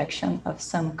sometimes rejection of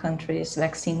some countries'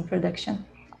 vaccine production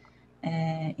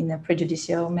in a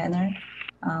prejudicial manner.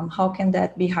 How can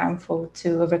that be harmful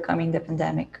to overcoming the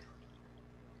pandemic?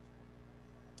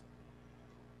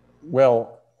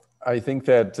 Well, I think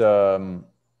that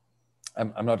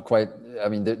I'm not quite, I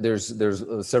mean,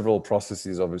 there's several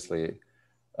processes obviously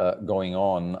going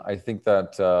on. I think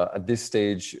that at this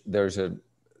stage,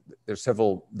 there's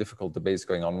several difficult debates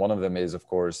going on. One of them is, of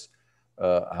course,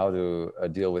 how to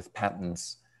deal with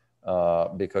patents,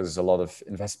 because a lot of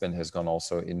investment has gone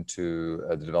also into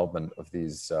the development of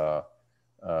these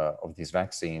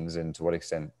vaccines, and to what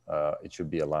extent it should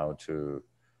be allowed to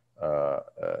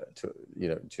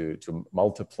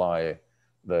multiply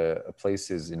the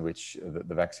places in which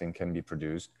the vaccine can be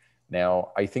produced.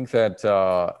 Now, I think that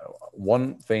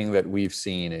one thing that we've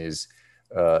seen is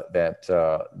that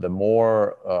the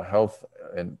more health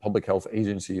and public health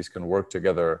agencies can work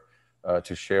together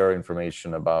to share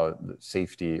information about the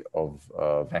safety of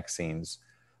vaccines,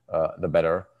 the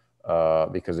better,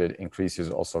 because it increases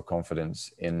also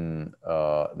confidence in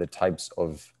the types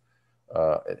of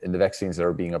in the vaccines that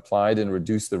are being applied, and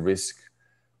reduce the risk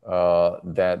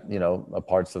that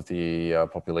parts of the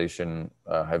population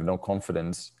have no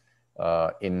confidence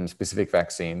in specific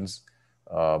vaccines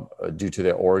due to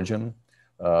their origin.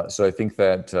 So I think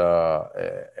that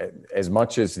as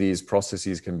much as these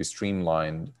processes can be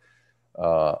streamlined,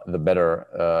 the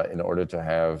better, in order to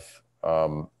have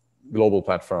global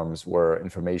platforms where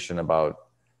information about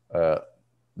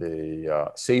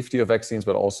the safety of vaccines,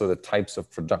 but also the types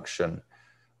of production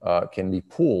can be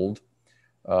pooled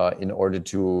in order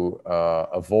to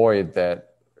avoid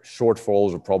that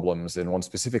shortfalls or problems in one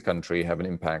specific country have an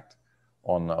impact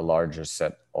on a larger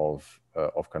set of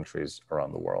countries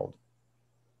around the world.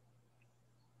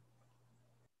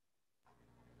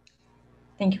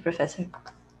 Thank you, Professor.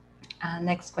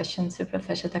 Next question to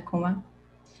Professor Takuma.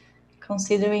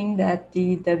 Considering that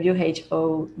the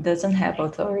WHO doesn't have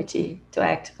authority to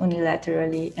act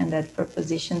unilaterally and that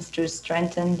propositions to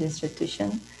strengthen the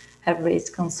institution have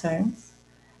raised concerns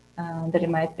that it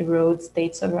might erode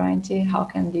state sovereignty, how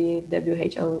can the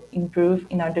WHO improve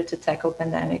in order to tackle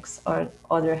pandemics or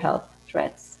other health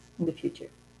threats in the future?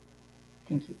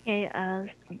 Thank you. Okay,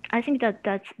 I think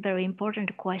that's a very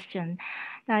important question.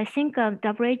 I think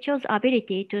WHO's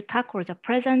ability to tackle the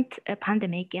present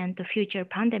pandemic and the future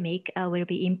pandemic will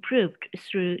be improved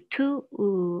through two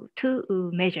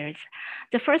measures.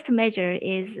 The first measure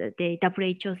is the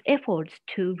WHO's efforts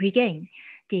to regain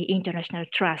the international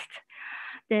trust.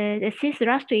 Since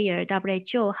last year,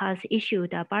 WHO has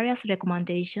issued various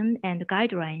recommendations and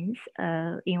guidelines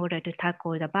in order to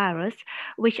tackle the virus,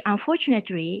 which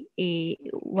unfortunately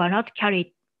were not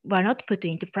put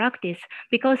into practice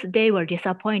because they were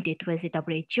disappointed with the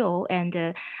WHO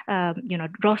and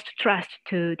lost trust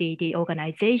to the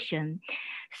organization.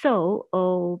 So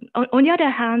on the other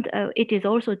hand, it is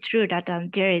also true that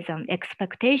there is an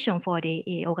expectation for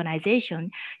the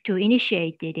organization to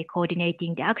initiate the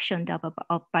coordinating the action of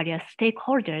various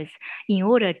stakeholders in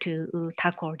order to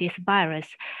tackle this virus.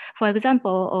 For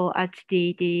example, at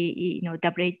the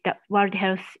World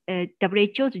Health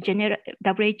WHO's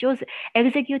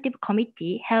executive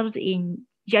committee held in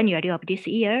January of this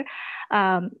year,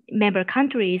 member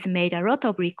countries made a lot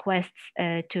of requests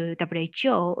to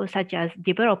WHO, such as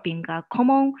developing a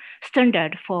common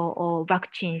standard for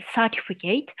vaccine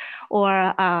certificate,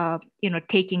 or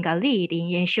taking a lead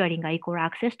in ensuring equal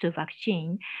access to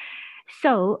vaccine.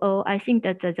 So I think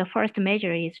that the first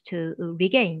measure is to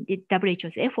regain the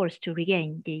WHO's efforts to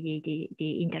regain the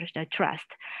international trust,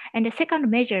 and the second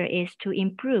measure is to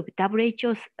improve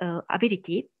WHO's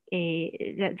ability.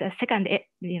 The second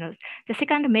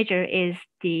measure is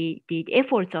the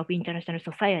efforts of international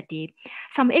society.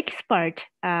 Some experts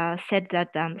stated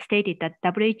that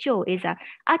WHO is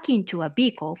akin to a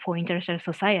vehicle for international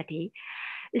society.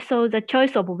 So the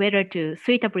choice of whether to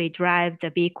suitably drive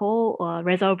the vehicle or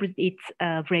resolve its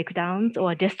breakdowns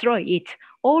or destroy it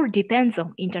all depends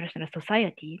on international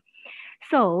society.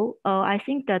 So I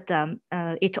think that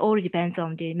it all depends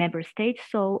on the member states.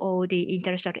 So all the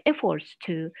international efforts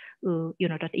to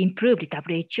improve the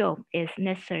WHO is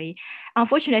necessary.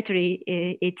 Unfortunately,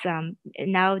 it's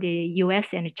now the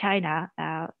US and China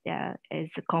as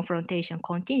the confrontation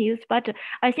continues. But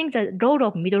I think the role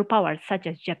of middle powers such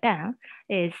as Japan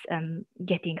is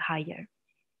getting higher.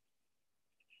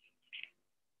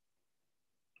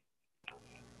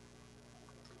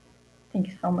 Thank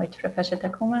you so much, Professor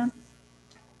Takuma.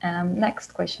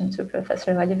 Next question to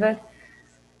Professor Oliver.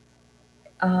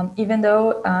 Even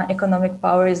though economic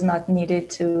power is not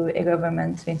needed to a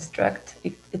government to instruct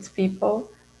its people,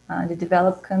 the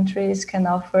developed countries can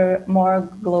offer more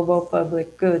global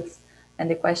public goods.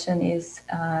 And the question is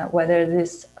whether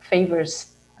this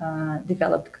favors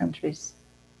developed countries.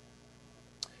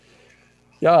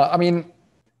 Yeah, I mean,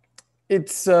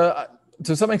 it's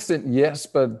to some extent, yes,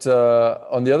 but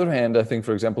on the other hand, I think,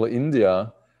 for example,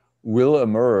 India will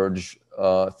emerge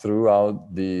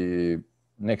throughout the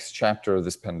next chapter of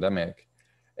this pandemic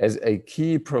as a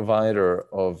key provider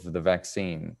of the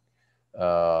vaccine,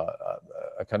 a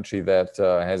country that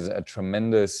has a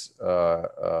tremendous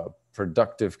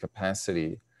productive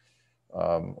capacity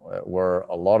where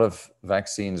a lot of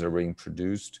vaccines are being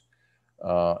produced,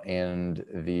 and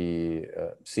the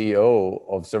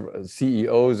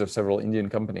CEOs of several Indian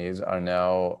companies are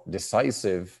now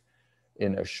decisive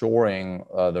in assuring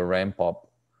the ramp up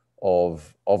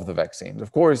of the vaccines.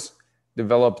 Of course,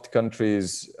 developed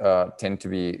countries tend to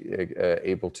be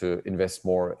able to invest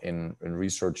more in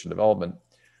research and development.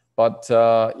 But,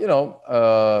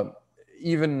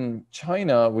 even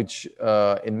China, which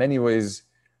in many ways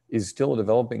is still a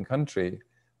developing country,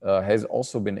 has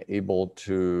also been able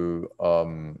to,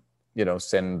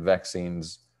 send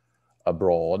vaccines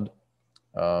abroad.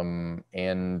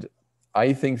 And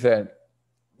I think that,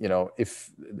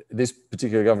 if this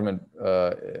particular government,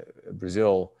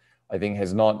 Brazil, I think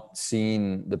has not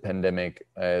seen the pandemic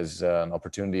as an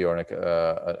opportunity or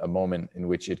a moment in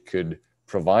which it could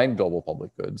provide global public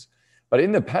goods. But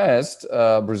in the past,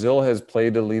 Brazil has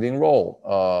played a leading role.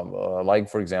 Like,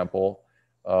 for example,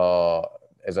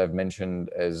 as I've mentioned,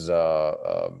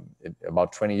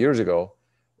 about 20 years ago,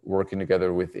 working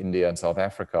together with India and South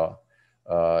Africa,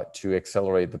 to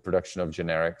accelerate the production of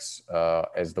generics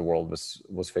as the world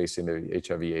was facing the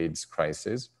HIV/AIDS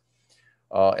crisis.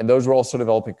 And those were also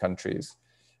developing countries.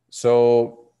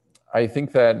 So I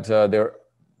think that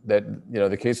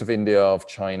the case of India, of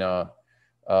China,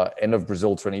 and of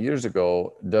Brazil 20 years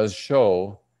ago does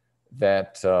show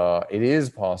that it is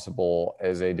possible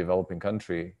as a developing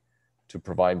country to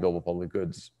provide global public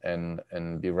goods and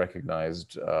be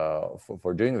recognized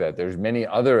for doing that. There's many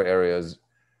other areas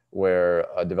where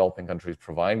developing countries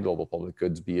provide global public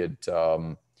goods, be it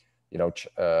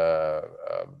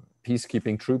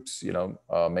peacekeeping troops.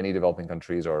 Many developing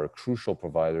countries are crucial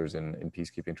providers in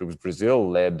peacekeeping troops. Brazil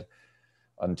led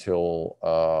until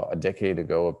a decade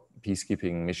ago a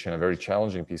peacekeeping mission, a very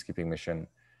challenging peacekeeping mission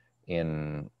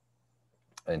in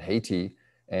Haiti.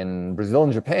 And Brazil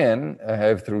and Japan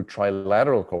have, through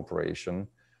trilateral cooperation,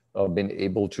 been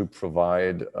able to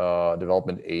provide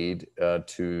development aid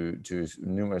to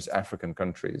numerous African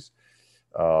countries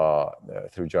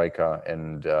through JICA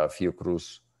and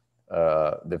Fiocruz.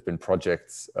 There have been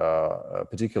projects,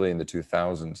 particularly in the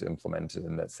 2000s, implemented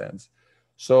in that sense.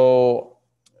 So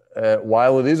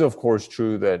while it is, of course,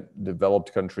 true that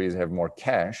developed countries have more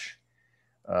cash,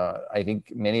 I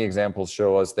think many examples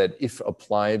show us that if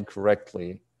applied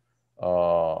correctly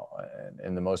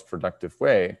in the most productive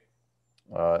way,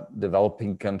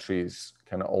 developing countries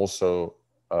can also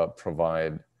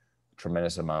provide a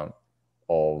tremendous amount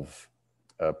of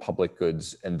public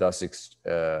goods and thus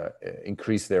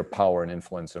increase their power and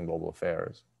influence in global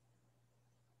affairs.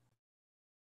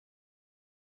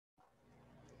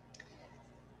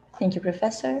 Thank you,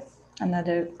 Professor.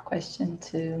 Another question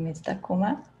to Ms.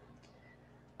 Takuma.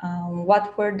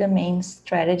 What were the main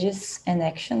strategies and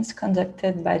actions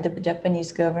conducted by the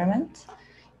Japanese government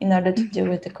in order to deal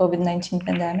with the COVID-19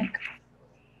 pandemic?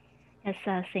 Yes,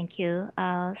 thank you.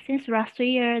 Since last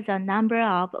year, the number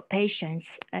of patients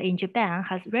in Japan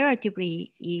has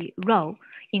relatively low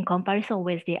in comparison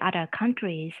with the other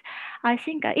countries. I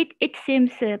think it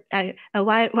seems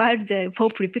while the four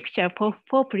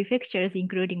prefectures,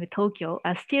 including Tokyo,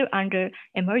 are still under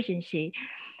emergency,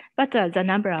 but the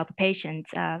number of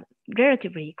patients are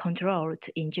relatively controlled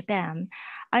in Japan.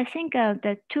 I think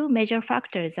the two major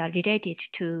factors are related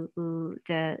to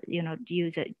the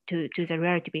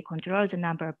relatively controlled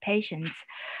number of patients.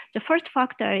 The first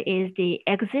factor is the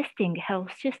existing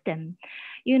health system.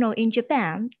 In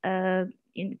Japan,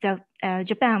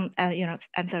 Japan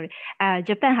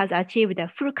has achieved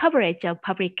a full coverage of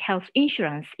public health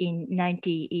insurance in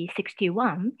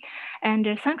 1961.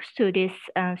 And thanks to this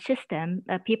system,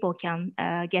 people can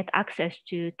get access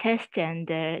to tests and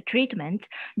treatment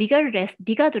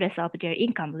regardless of their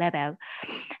income level.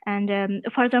 And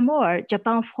furthermore,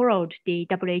 Japan followed the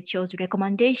WHO's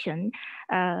recommendation,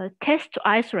 test,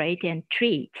 isolate, and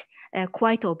treat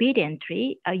quite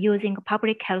obediently using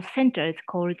public health centers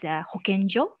called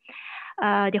Hokenjo.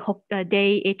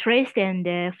 They traced and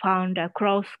found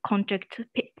cross-contact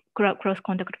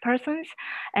persons,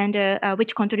 and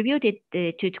which contributed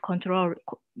to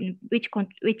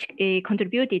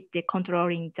contributed to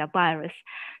controlling the virus.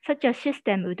 Such a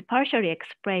system would partially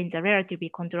explain the relatively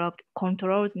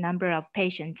controlled number of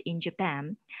patients in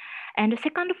Japan. And the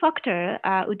second factor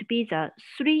would be the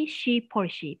 3C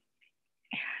policy.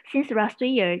 Since last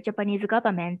year, Japanese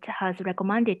government has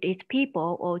recommended its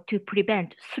people to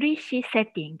prevent 3C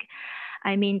setting.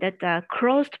 I mean that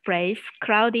closed place,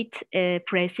 crowded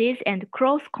places, and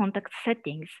close contact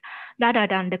settings, rather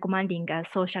than recommending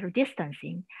social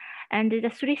distancing. And the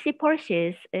 3C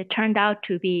policies turned out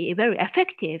to be very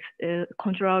effective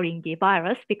controlling the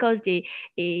virus, because the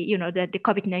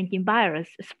COVID-19 virus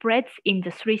spreads in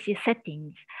the 3C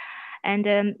settings. And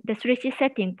the 3C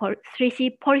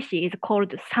policy is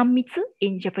called sanmitsu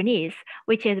in Japanese,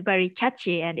 which is very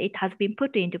catchy, and it has been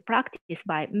put into practice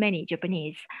by many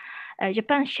Japanese.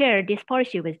 Japan shared this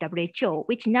policy with WHO,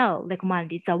 which now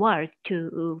recommended the world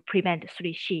to prevent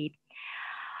 3C.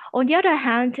 On the other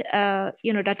hand, that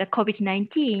the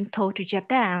COVID-19 taught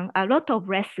Japan a lot of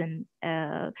lessons.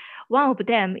 One of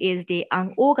them is the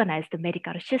unorganized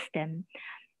medical system.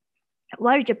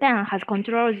 While Japan has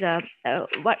controlled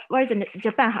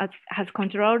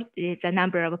the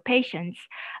number of patients,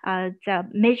 the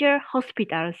major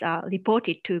hospitals are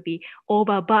reported to be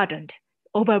overburdened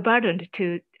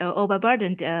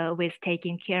with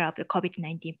taking care of the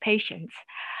COVID-19 patients.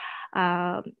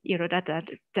 The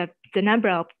number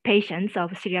of patients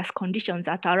of serious conditions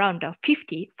at around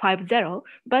 50, but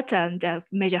the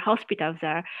major hospitals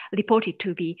are reported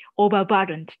to be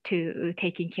overburdened to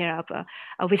taking care of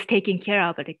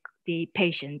the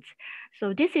patients.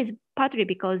 So this is partly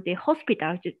because the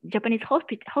Japanese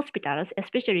hospitals,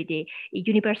 especially the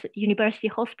university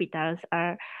hospitals,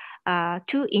 are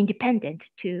too independent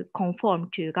to conform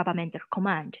to governmental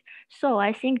command. So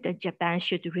I think that Japan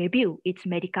should review its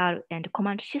medical and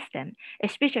command system,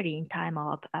 especially in time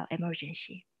of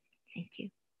emergency. Thank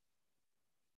you.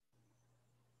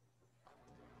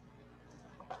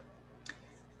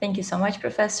 Thank you so much,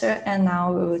 Professor. And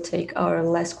now we will take our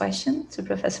last question to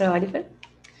Professor Oliver.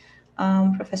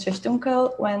 Professor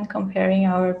Stuenkel, when comparing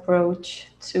our approach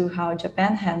to how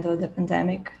Japan handled the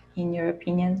pandemic, in your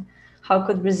opinion, how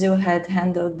could Brazil have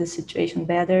handled the situation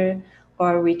better,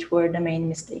 or which were the main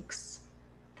mistakes?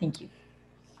 Thank you.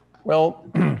 Well,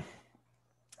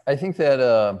 I think that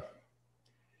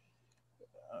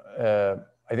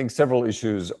I think several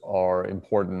issues are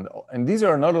important, and these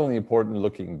are not only important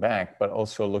looking back, but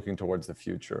also looking towards the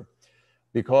future,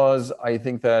 because I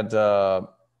think that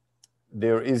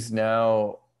there is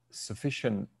now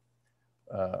sufficient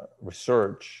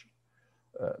research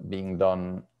being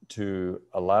done to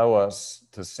allow us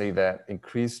to say that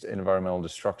increased environmental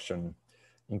destruction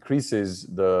increases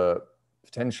the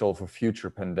potential for future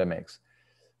pandemics,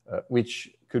 which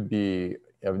could be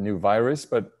a new virus,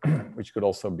 but which could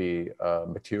also be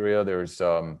bacteria. There's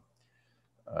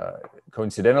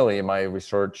coincidentally, my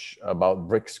research about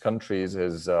BRICS countries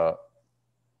has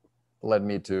led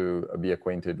me to be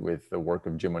acquainted with the work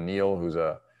of Jim O'Neill, who's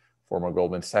a former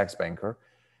Goldman Sachs banker,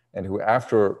 and who,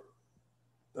 after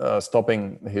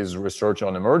stopping his research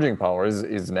on emerging powers,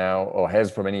 is now, or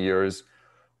has for many years,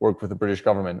 worked with the British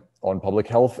government on public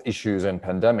health issues and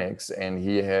pandemics. And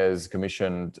he has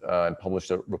commissioned and published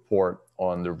a report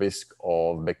on the risk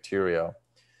of bacteria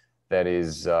that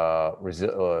is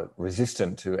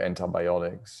resistant to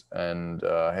antibiotics, and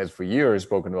has for years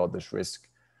spoken about this risk,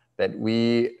 that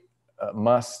we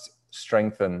must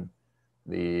strengthen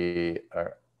the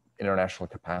international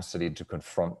capacity to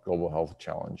confront global health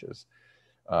challenges.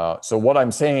 So what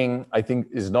I'm saying, I think,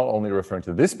 is not only referring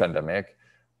to this pandemic,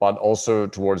 but also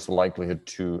towards the likelihood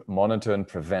to monitor and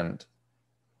prevent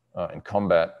and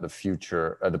combat the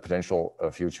future, the potential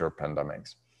future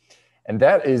pandemics. And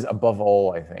that is, above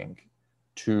all, I think,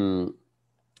 to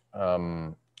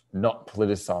not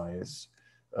politicize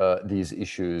these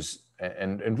issues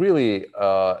and really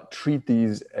treat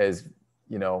these as,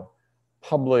 you know,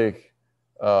 public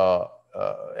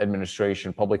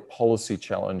administration, public policy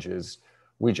challenges,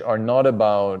 which are not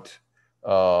about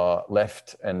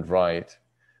left and right,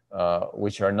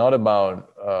 which are not about,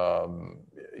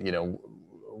 you know,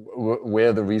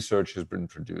 where the research has been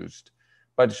produced,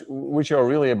 but which are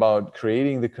really about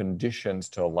creating the conditions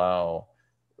to allow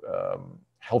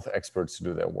health experts to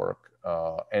do their work.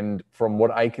 And from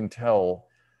what I can tell,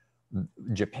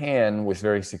 Japan was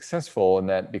very successful in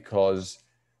that, because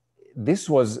this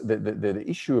was the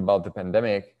issue about the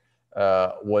pandemic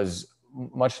was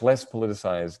much less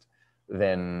politicized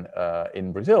than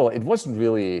in Brazil. It wasn't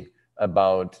really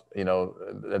about, you know,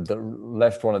 the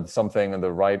left wanted something and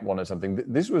the right wanted something.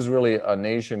 This was really a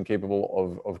nation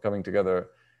capable of coming together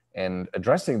and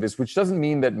addressing this, which doesn't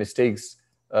mean that mistakes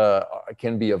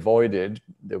can be avoided.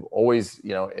 There always,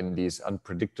 you know, in these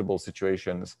unpredictable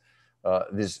situations,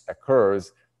 this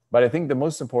occurs. But I think the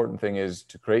most important thing is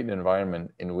to create an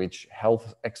environment in which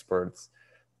health experts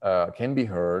can be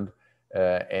heard,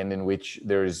 and in which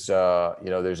there's,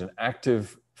 you know, there's an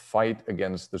active fight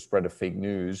against the spread of fake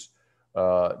news,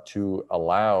 to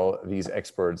allow these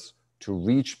experts to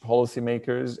reach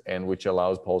policymakers, and which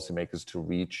allows policymakers to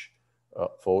reach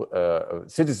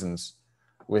citizens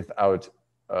without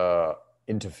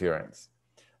interference.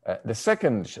 The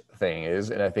second thing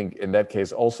is, and I think in that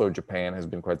case also Japan has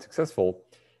been quite successful,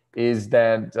 is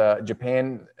that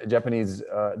Japanese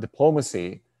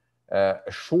diplomacy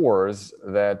assures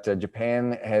that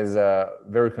Japan has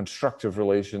very constructive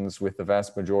relations with the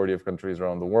vast majority of countries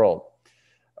around the world.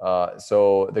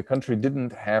 So the country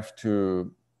didn't have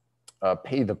to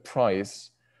pay the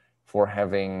price for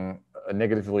having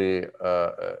negatively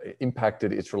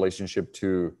impacted its relationship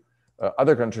to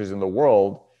other countries in the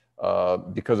world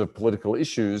because of political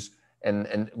issues,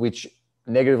 and which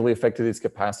negatively affected its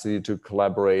capacity to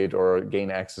collaborate or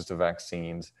gain access to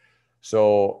vaccines.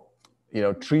 So, you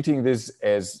know, treating this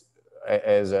as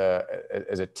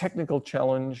a technical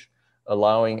challenge,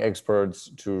 allowing experts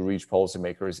to reach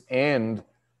policymakers, and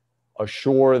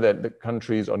assure that the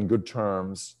countries on good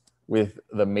terms with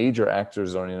the major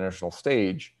actors on the international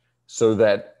stage, so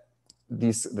that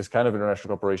this kind of international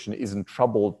cooperation isn't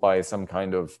troubled by some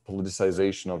kind of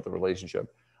politicization of the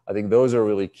relationship. I think those are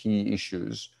really key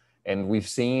issues. And we've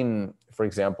seen, for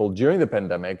example, during the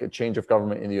pandemic, a change of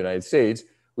government in the United States,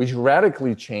 which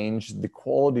radically changed the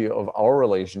quality of our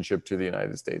relationship to the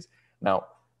United States. Now,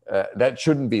 that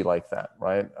shouldn't be like that,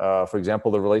 right? For example,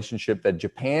 the relationship that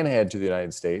Japan had to the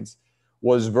United States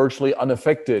was virtually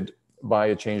unaffected by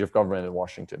a change of government in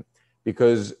Washington,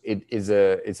 because it's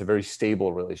a very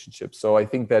stable relationship. So I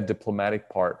think that diplomatic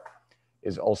part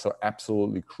is also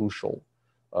absolutely crucial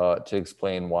to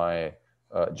explain why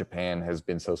Japan has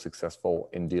been so successful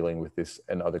in dealing with this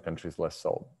and other countries less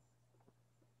so.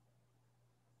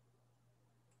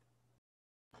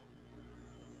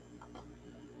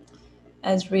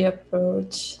 As we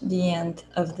approach the end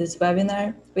of this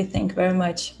webinar, we thank very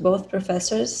much both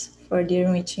professors for the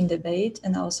enriching debate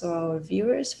and also our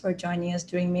viewers for joining us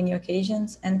during many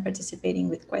occasions and participating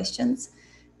with questions.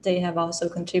 They have also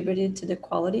contributed to the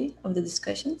quality of the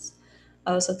discussions.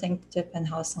 I also thank Japan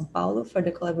House São Paulo for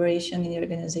the collaboration in the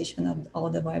organization of all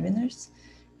the webinars.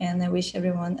 And I wish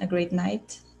everyone a great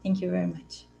night. Thank you very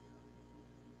much.